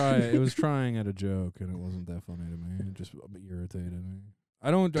was a try. It was trying at a joke, and it wasn't that funny to me. It just irritated me.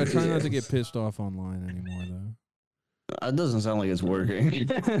 I try not to get pissed off online anymore, though. It doesn't sound like it's working.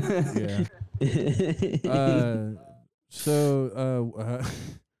 Yeah.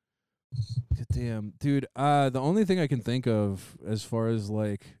 Damn, dude. The only thing I can think of as far as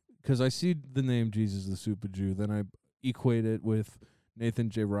like, because I see the name Jesus the Super Jew, then I equate it with Nathan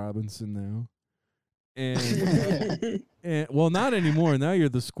J. Robinson now. And well, not anymore. Now you're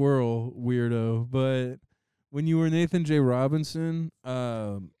the squirrel weirdo. But when you were Nathan J. Robinson,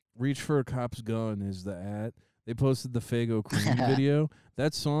 Reach for a Cop's Gun is the ad. They posted the Faygo Cream video.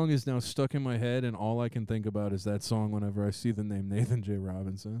 That song is now stuck in my head, and all I can think about is that song whenever I see the name Nathan J.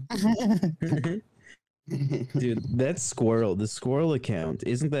 Robinson. Dude, that squirrel, the squirrel account,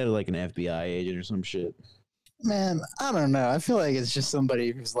 isn't that like an FBI agent or some shit? Man, I don't know. I feel like it's just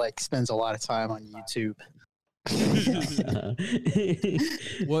somebody who's like spends a lot of time on YouTube.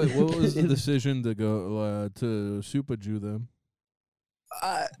 What was the decision to go to Super Jew them?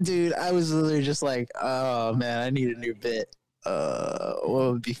 Dude, I was literally just like, oh man, I need a new bit.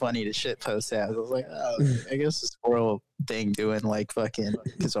 What would be funny to shit post as? I was like, oh, I guess the squirrel thing doing like fucking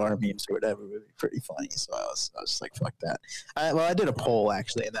Kazar memes or whatever would be pretty funny. So I was just like, fuck that. I did a poll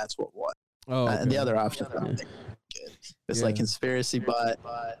actually, and that's what won. Oh, okay. And the other options I don't think were good. It's like conspiracy bot,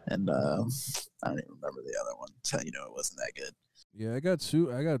 and I don't even remember the other one. It wasn't that good. Yeah, I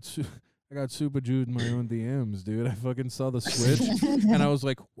got Super Jewed in my own DMs, dude. I fucking saw the switch, and I was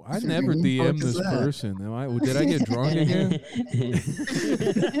like, I never DM this person. Did I get drunk again?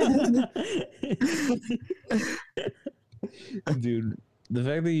 Dude, the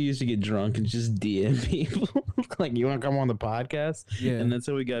fact that you used to get drunk and just DM people, like, you want to come on the podcast? Yeah. And that's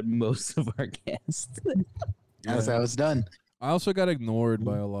how we got most of our guests. That's how it's done. I also got ignored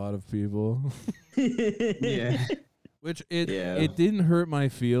by a lot of people. Yeah. Which it didn't hurt my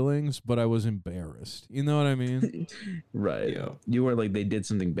feelings, but I was embarrassed. You know what I mean? Right. Yeah. You were like, they did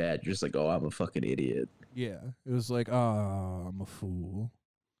something bad. You're just like, oh, I'm a fucking idiot. Yeah. It was like, oh, I'm a fool.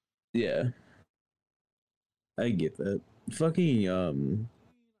 Yeah. I get that. Fucking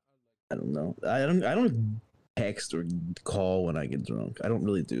I don't know. I don't text or call when I get drunk. I don't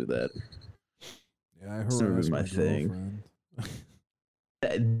really do that. Yeah, I It's never harass been my my thing. girlfriend.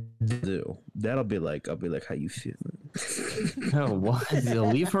 That'll be like, I'll be like, how you feeling? Oh, what?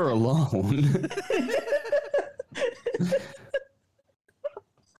 Leave her alone.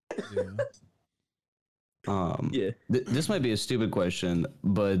 Yeah. This might be a stupid question,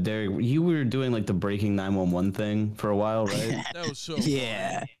 but you were doing like the breaking 911 thing for a while, right? That was so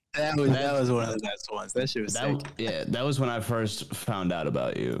Yeah, that was one of the best ones. That shit was sick. Yeah, that was when I first found out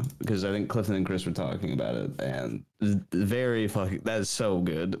about you because I think Clifton and Chris were talking about it, and very fucking. That is so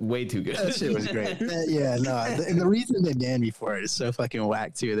good, way too good. That shit was great. Yeah, no, and the reason they banned me for it is so fucking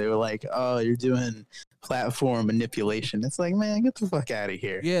whack too. They were like, "Oh, you're doing platform manipulation." It's like, man, get the fuck out of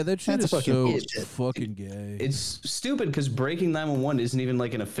here. Yeah, that shit That's is fucking so bullshit. fucking gay. It's stupid because breaking 911 isn't even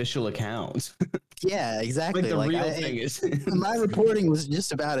like an official account. Yeah, exactly. Like the real I- thing is. My reporting was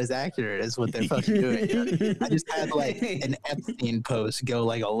just about as accurate as what they're fucking doing. You know what I mean? I just had like an Epstein post go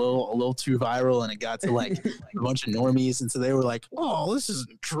like a little too viral, and it got to like a bunch of normies, and so they were like, "Oh, this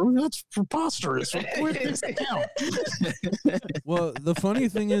isn't true. That's preposterous. Where's this account?" Well, the funny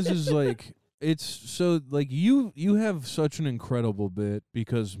thing is like it's so like you have such an incredible bit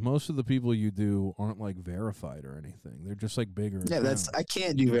because most of the people you do aren't like verified or anything. They're just like bigger. Yeah, accounts. I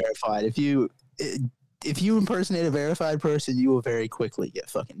can't do verified. If you impersonate a verified person, you will very quickly get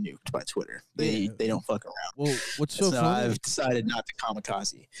fucking nuked by Twitter. They don't fuck around. Well, what's so So funny? I've decided not to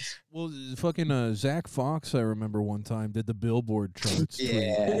kamikaze. Well, fucking Zach Fox, I remember one time did the Billboard charts tweet,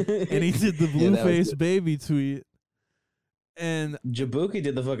 Yeah. and he did the Yeah, that was Blueface good. Baby tweet, and Jabuki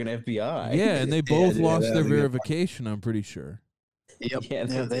did the fucking FBI. yeah, and they both dude, lost that their was a good one. verification. I'm pretty sure. Yep. Yeah,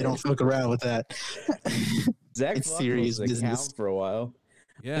 Yeah, they don't fuck around with that. Zach It's Fox serious was an business. account for a while.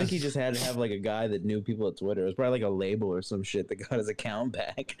 I Yeah, think he just had to have like a guy that knew people at Twitter. It was probably like a label or some shit that got his account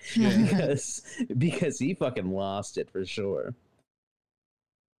back because he fucking lost it for sure.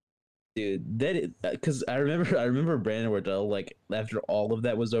 Dude, that is because I remember Brandon Wardell like after all of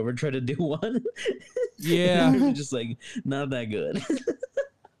that was over tried to do one. Yeah. It was just like not that good.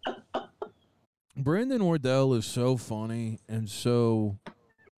 Brandon Wardell is so funny and so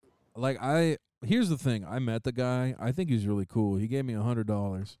like here's the thing. I met the guy. I think he's really cool. He gave me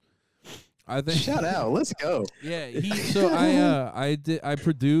 $100. I think Shout out. Let's go. Yeah, I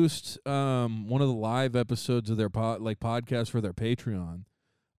produced one of the live episodes of their podcast for their Patreon.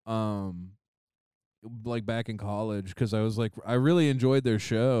 Like back in college cuz I was like I really enjoyed their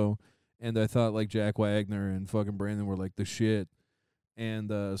show and I thought like Jack Wagner and fucking Brandon were like the shit. And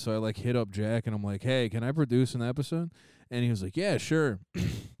so I like hit up Jack and I'm like, "Hey, can I produce an episode?" And he was like, "Yeah, sure."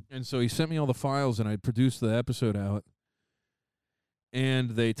 And so he sent me all the files and I produced the episode out.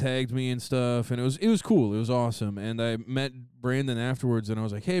 And they tagged me and stuff, and it was cool. It was awesome. And I met Brandon afterwards, and I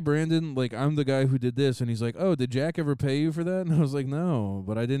was like, "Hey, Brandon, like I'm the guy who did this." And he's like, "Oh, did Jack ever pay you for that?" And I was like, "No,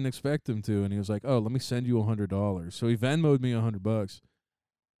 but I didn't expect him to." And he was like, "Oh, let me send you $100." So he Venmo'd me $100,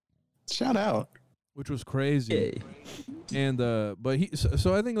 Shout out. which was crazy. Hey. And but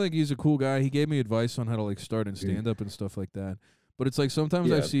so I think like he's a cool guy. He gave me advice on how to like start and stand up and stuff like that. But it's like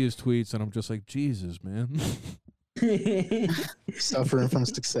sometimes I Yeah. see his tweets, and I'm just like, Jesus, man. Suffering from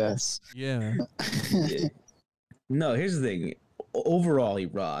success. Yeah. No, here's the thing. Overall, he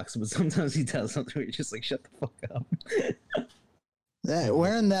rocks, but sometimes he does something where you're just like, shut the fuck up.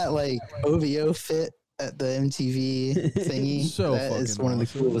 Wearing that like OVO fit at the MTV thingy. So that is fucking one of the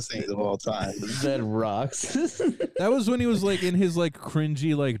awesome. coolest things of all time. That rocks. That was when he was like in his like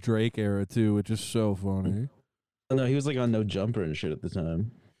cringy like Drake era too, which is so funny. No, he was like on No Jumper and shit at the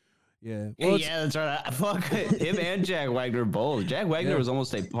time. Yeah. Well, it's- Yeah, that's right. Fuck him and Jack Wagner both. Jack Wagner Yeah. was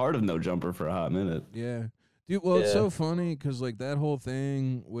almost a part of No Jumper for a hot minute. yeah. Dude, well, it's Yeah. so funny because like that whole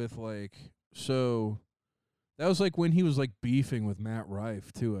thing with like so that was like when he was like beefing with Matt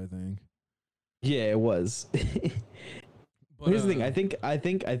Rife too, I think. Yeah, it was. But, Here's the thing. I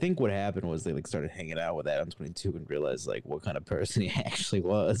think what happened was they like started hanging out with Adam 22 and realized like what kind of person he actually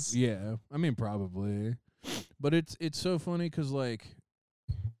was. Yeah, I mean probably, but it's so funny because like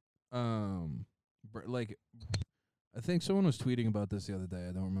like I think someone was tweeting about this the other day.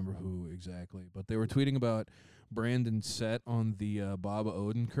 I don't remember who exactly, but they were tweeting about Brandon's set on the Bob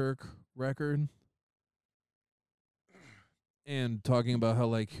Odenkirk record and talking about how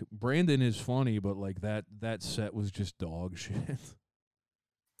like Brandon is funny, but like that set was just dog shit.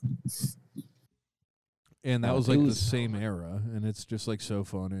 And that was like the same era, and it's just like so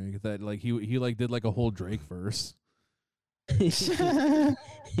funny that like he like did like a whole Drake verse.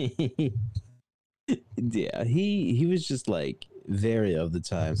 Yeah, he was just like very of the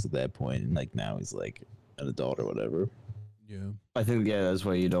times at that point, and like now he's like an adult or whatever. Yeah. I think that's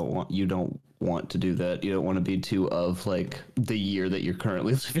why you don't want to do that. You don't want to be too of like the year that you're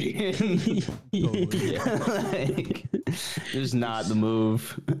currently living in. Totally. Like, just not the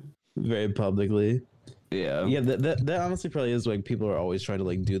move. Very publicly. Yeah. Yeah, that honestly probably is like people are always trying to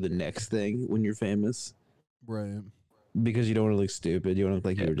like do the next thing when you're famous Right. because you don't want to look stupid. You want to look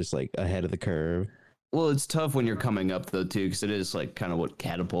like you were just like ahead of the curve. Well, it's tough when you're coming up though too, because it is like kind of what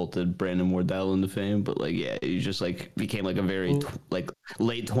catapulted Brandon Wardell into fame. But like, yeah, you just like became like a very like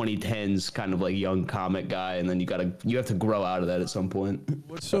late 2010s kind of like young comic guy, and then you have to grow out of that at some point.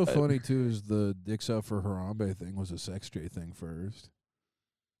 What's so funny too is the Dicks Out for Harambe thing was a sex J thing first.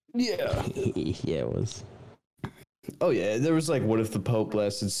 Yeah. Yeah, it was. Oh yeah, there was like, what if the Pope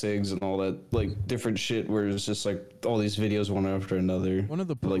blasted cigs and all that like different shit, where it's just like all these videos one after another. One of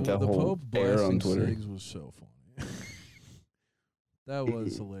the Like that the whole Pope era on blasting Twitter. cigs was so funny. That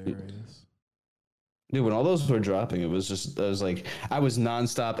was hilarious. Dude, when all those were dropping, it was just I was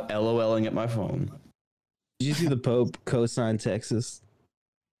nonstop LOLing at my phone. Did you see the Pope co-sign Texas?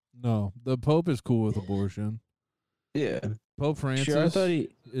 No, the Pope is cool with abortion. Yeah. Pope Francis Sure, I thought he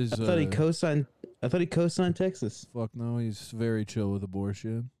is. co-signed. I thought he co-signed Texas. Fuck no, he's very chill with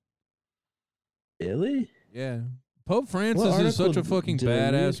abortion. Really? Yeah, Pope Francis What is such a article fucking did I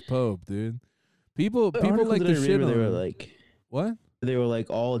read? badass Pope, dude. People What article like did I to read shit where on they were him. like, What? they were like,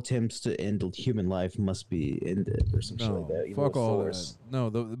 all attempts to end human life must be ended or some shit No, like that. even fuck with all force. that. No,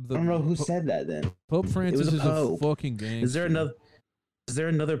 the I don't know who said that then. Pope Francis a is pope. a fucking gangster. Is there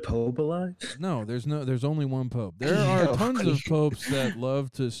another Pope alive? No, there's only one Pope. There are No. tons of popes that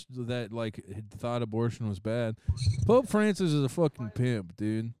love to that like had thought abortion was bad. Pope Francis is a fucking pimp,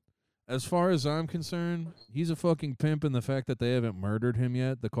 dude. As far as I'm concerned, he's a fucking pimp, and the fact that they haven't murdered him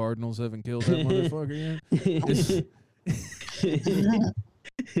yet, the Cardinals haven't killed that motherfucker yet.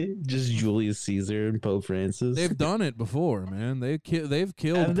 Just Julius Caesar and Pope Francis. They've done it before, man. They've Have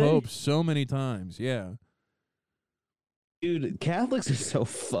killed they? popes so many times. Yeah. Dude, Catholics are so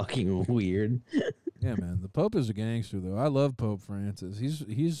fucking weird. Yeah, man. The Pope is a gangster, though. I love Pope Francis.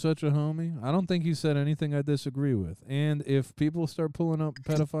 He's such a homie. I don't think he said anything I disagree with. And if people start pulling up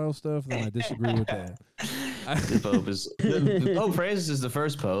pedophile stuff, then I disagree with that. The Pope Francis is the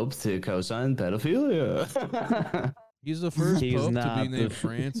first pope to co-sign pedophilia. He's the first He's pope to not be the named f-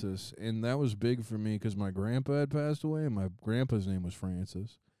 Francis, and that was big for me because my grandpa had passed away, and my grandpa's name was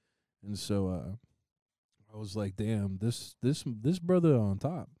Francis, and so I was like, "Damn, this brother on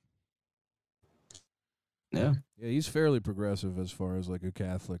top." Yeah. Yeah, he's fairly progressive as far as like a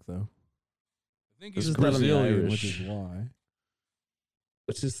Catholic, though. I think he's What's that on the Brazilian, Irish? which is why.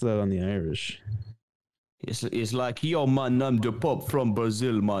 What's just that on the Irish? It's like, yo, man, I'm the Pope from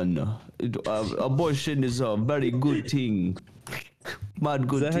Brazil, man. Abortion is a very good thing. Mad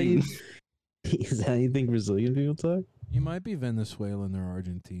good that how you- thing. Is that how you think Brazilian people talk? You might be Venezuelan or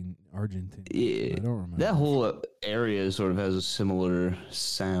Argentine. Yeah. I don't remember. That whole area sort of has a similar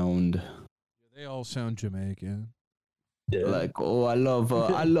sound. They all sound Jamaican. Yeah. Like, oh, I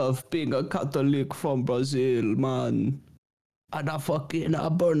love being a Catholic from Brazil, man. And I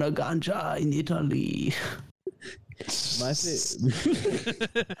burn a ganja in Italy.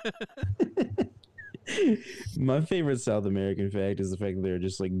 My favorite South American fact is the fact that there are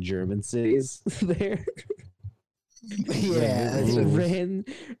just like German cities there. Yeah, Like, Ooh.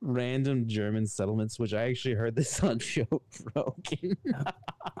 random German settlements, which I actually heard this on Joe Rogan.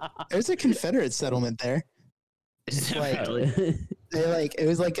 there's a Confederate settlement there. Like, they like it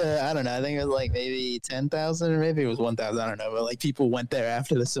was like I don't know. I think it was like maybe 10,000 or maybe it was 1,000. I don't know. But like people went there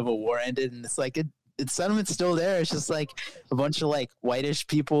after the Civil War ended, and it's like it's settlement's still there. It's just like a bunch of like whitish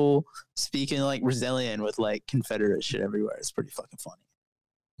people speaking like Brazilian with like Confederate shit everywhere. It's pretty fucking funny.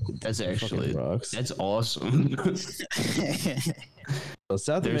 That's Fucking actually, rocks. that's awesome. Well,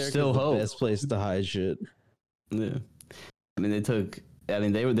 South There's America still is the hope. best place to hide shit. Yeah. I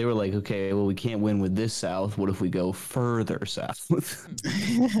mean, they were like, okay, well, we can't win with this south. What if we go further south?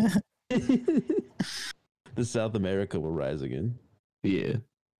 The South America will rise again. Yeah.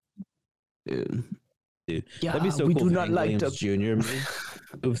 Dude. Dude, Yeah, that'd be so we cool. do if not Hank like Williams to.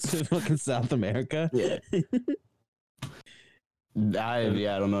 Jr. moves to fucking South America. Yeah. I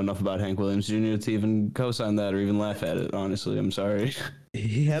don't know enough about Hank Williams Jr. to even co-sign that or even laugh at it. Honestly, I'm sorry.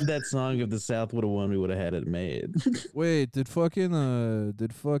 He had that song. If the South would have won, we would have had it made. Wait, did fucking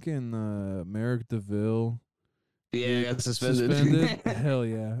Merrick DeVille Yeah, got suspended. Hell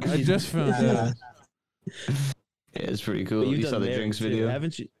yeah! I just found out. Yeah, it's pretty But cool. you've You done saw the Merrick drinks too, video?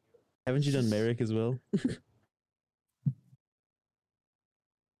 haven't you? Haven't you done Merrick as well?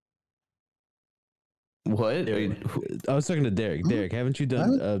 What? Derek, I was talking to Derek. Derek, haven't you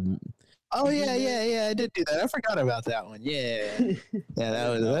done Oh yeah. I did do that. I forgot about that one. Yeah. That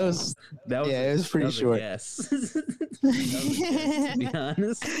was. Yeah, it was pretty short. Yes. To be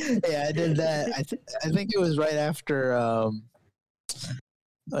honest. Yeah, I did that. I think it was right after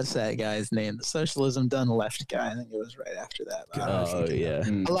what's that guy's name? The Socialism Done Left guy. I think it was right after that. Oh yeah.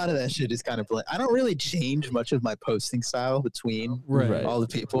 A lot of that shit is kind of I don't really change much of my posting style between Right. all the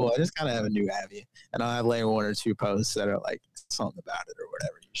people. I just kind of have a new Abby, and I'll have like one or two posts that are like something about it or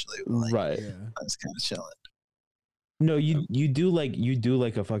whatever. Usually, like, Right. Yeah. I'm just kind of chilling. No, you do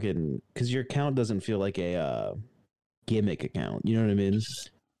like a fucking, because your account doesn't feel like a gimmick account. You know what I mean?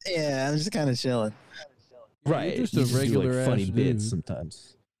 Yeah, I'm just kind of chilling. Right. You're just You a do, regular like, funny ass bits dude.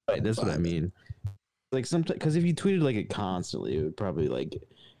 sometimes. Right. That's what I mean. Like sometimes, because if you tweeted like it constantly, it would probably like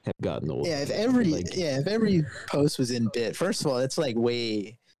have gotten old. Yeah, if every post was in bit, first of all, it's like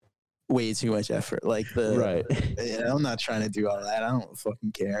way too much effort. Like Right. I'm not trying to do all that. I don't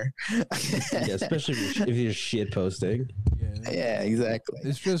fucking care. Yeah, especially if you're shit posting. Yeah. Yeah, exactly.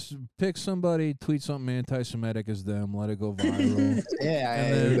 It's just pick somebody, tweet something anti-Semitic as them, let it go viral. Yeah,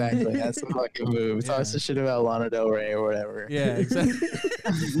 And then- exactly. That's the fucking move. Talk Yeah. some shit about Lana Del Rey or whatever. Yeah, exactly.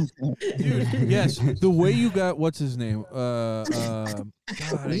 Dude, yes, the way you got what's his name?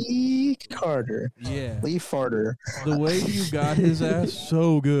 Lee Carter. Yeah. Lee Farter. The way you got his ass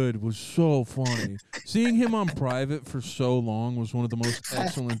so good was so funny. Seeing him on private for so long was one of the most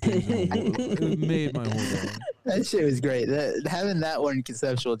excellent things in the world. It made my whole day. That shit was great. Having that one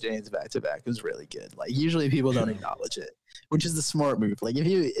Conceptual James back to back was really good. Like usually people don't acknowledge it, which is the smart move. Like if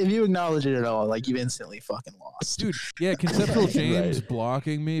you acknowledge it at all, like you instantly fucking lost. Dude, yeah, Conceptual James Right.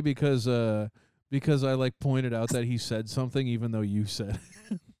 blocking me because I like pointed out that he said something even though you said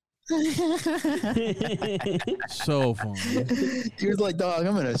it. So funny. He was like, "Dog,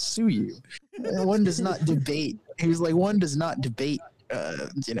 I'm gonna sue you." And one does not debate. He was like, "One does not debate."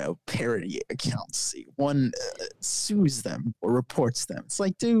 Parody accounts. One sues them or reports them. It's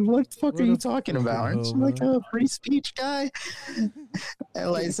like, dude, what the fuck What are a you talking fucking about? Aren't you homo. like a free speech guy?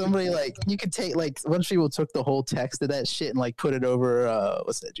 And like somebody like you could take like a bunch of people took the whole text of that shit and like put it over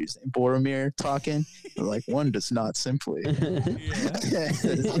what's that dude's name? Boromir talking. They're like, one does not simply.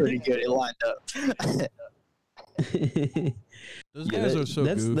 It's pretty good. It lined up. Those guys are so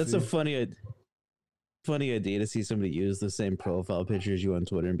goofy. That's a funny idea to see somebody use the same profile picture as you on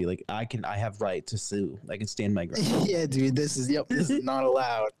Twitter and be like, I have right to sue. I can stand my ground. Yeah, dude, this is not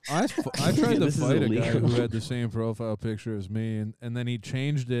allowed. I tried to This is fight a guy illegal. who had the same profile picture as me, and then he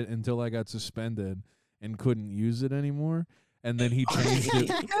changed it until I got suspended and couldn't use it anymore. And then he changed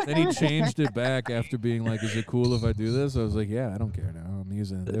it. Then he changed it back after being like, "Is it cool if I do this?" I was like, "Yeah, I don't care now. I'm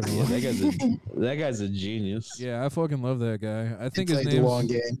using it." Yeah, that guy's a genius. Yeah, I fucking love that guy. I think It's his like the long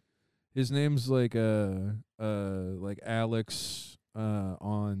name's game. his name's like Alex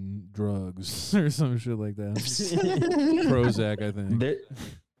on drugs or some shit like that. Prozac, I think.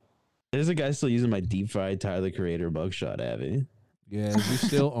 There's a guy still using my deep fried Tyler Creator mugshot, Abby. Yeah, is he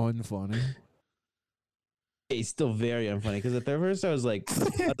still unfunny? He's still very unfunny because at first I was like,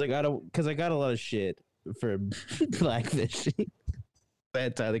 I don't, because I got a lot of shit for blackfishing. I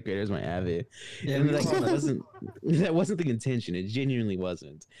had Tyler Creator as my Abby. Yeah, And we like, all- that wasn't the intention. It genuinely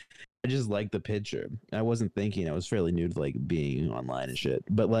wasn't. I just liked the picture. I wasn't thinking. I was fairly new to like being online and shit.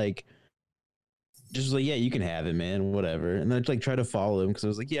 But like, just like, yeah, you can have it, man. Whatever. And then I like try to follow him because I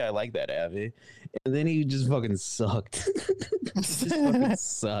was like, yeah, I like that Abby. And then he just fucking sucked. He just fucking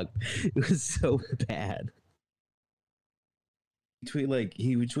sucked. It was so bad.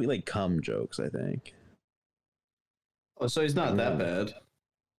 He would tweet like cum jokes, I think. Oh, so he's not that bad.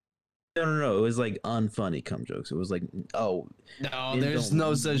 No. It was like unfunny cum jokes. It was like, oh, No, Then there's don't-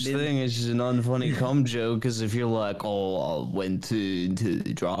 no such then- thing as an unfunny cum joke. Because if you're like, oh, I went to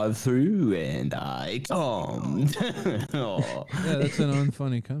the drive-through and I cummed. Oh. Yeah, that's an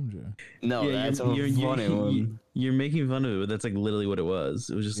unfunny cum joke. No, yeah, that's a funny one. You're making fun of it, but that's like literally what it was.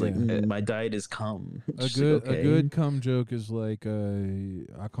 It was just like, Yeah. my diet is cum. A Just good like, a good cum joke is like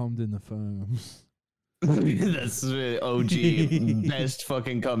I cummed in the foam. That's the OG best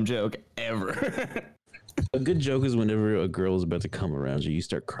fucking cum joke ever. A good joke is whenever a girl is about to come around you, you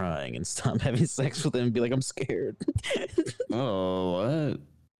start crying and stop having sex with them and be like, I'm scared. Oh, what?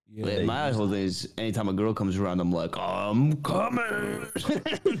 Yeah, My whole thing is anytime a girl comes around, I'm like, I'm coming.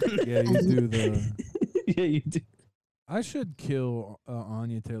 yeah, you do the. Yeah, you do. I should kill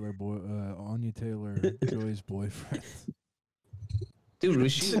Anya Taylor Joy's boyfriend. Dude,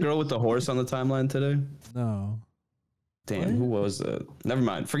 was she the girl with the horse on the timeline today? No, Damn, who was that? Never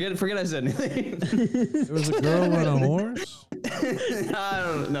mind. Forget I said anything. it was a girl on a horse. I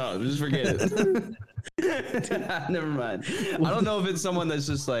don't know. Just forget it. Never mind. I don't know if it's someone that's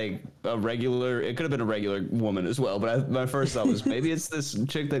just like a regular. It could have been a regular woman as well. But my first thought was maybe it's this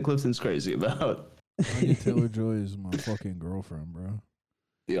chick that Clifton's crazy about. Anya Taylor-Joy is my fucking girlfriend, bro.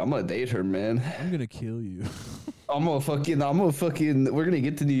 Yeah, I'm gonna date her, man. I'm gonna kill you. I'm gonna fucking. We're gonna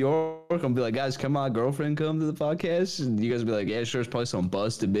get to New York. I'm gonna be like, guys, can my girlfriend come to the podcast? And you guys will be like, yeah, sure. It's probably some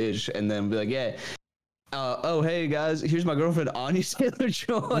busted bitch. And then be like, yeah. Oh, hey guys, here's my girlfriend, Anya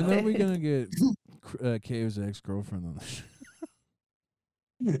Taylor-Joy. When are we gonna get Cave's ex-girlfriend on the show?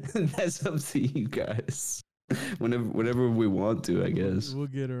 That's up to you guys. Whenever we want to, I guess. We'll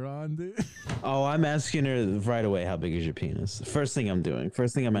get her on, dude. Oh, I'm asking her right away. How big is your penis? First thing I'm doing.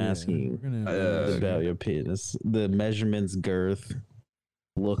 First thing I'm asking about your penis. The measurements, girth,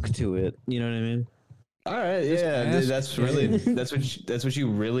 look to it. You know what I mean? All right, yeah, that's what you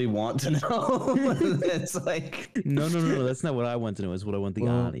really want to know. It's like no. That's not what I want to know. It's what I want the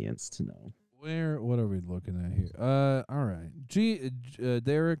audience to know. What are we looking at here? All right,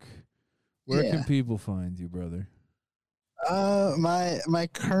 Derek. Where can people find you, brother? My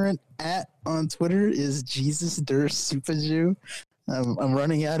current @ on Twitter is Jesus Der Super Jew. I'm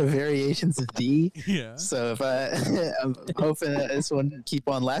running out of variations of D. Yeah. So if I'm hoping that this one can keep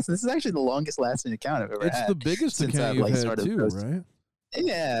on lasting. This is actually the longest lasting account I've ever had. It's the biggest account you've had too, right?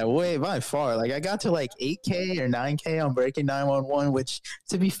 Yeah, way by far. Like I got to like 8K or 9K on Breaking 911, which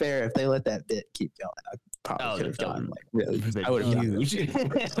to be fair, if they let that bit keep going, I probably could have gone like really. I would have gone huge.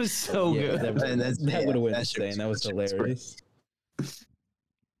 It was so good. That would have went insane. That was hilarious.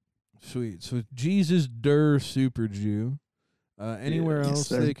 Sweet. So Jesus Der Super Jew. Anywhere else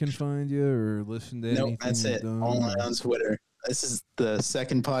they can find you or listen to anything? Nope, that's it. Only on Twitter. This is the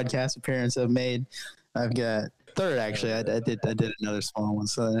second podcast appearance I've made. I've got third actually. I did another small one,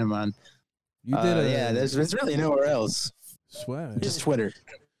 so never mind. You did there's really nowhere else. Swag. Just Twitter.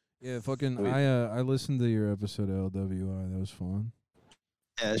 Yeah, fucking. I listened to your episode of LWI. That was fun.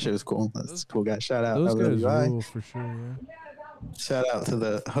 Yeah, that shit was cool. That's a cool guy. Shout out Those guys LWI. rule for sure. Yeah. Shout out to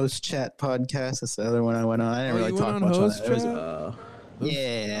the Host Chat podcast. That's the other one I went on. I didn't really talk much Host on that. Chat?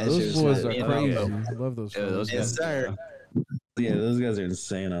 Yeah, those boys are fun. crazy. I love those. Yeah, those guys. Yes, sir. Yeah, those guys are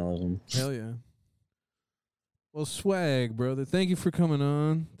insane. I love them. Hell yeah. Well, swag, brother. Thank you for coming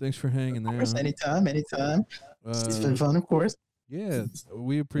on. Thanks for hanging out. Of course, anytime. It's been fun, of course. Yeah,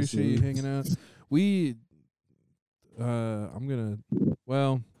 we appreciate you hanging out. I'm gonna,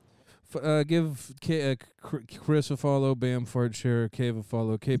 give Chris a follow, Bam Fart Share, Cave a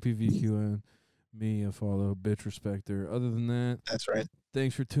follow, KPVQN, me a follow, Bitch Respecter. Other than that, That's right.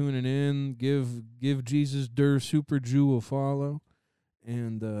 thanks for tuning in. Give Jesus Der Super Jew a follow,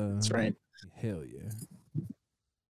 and That's right. hell yeah.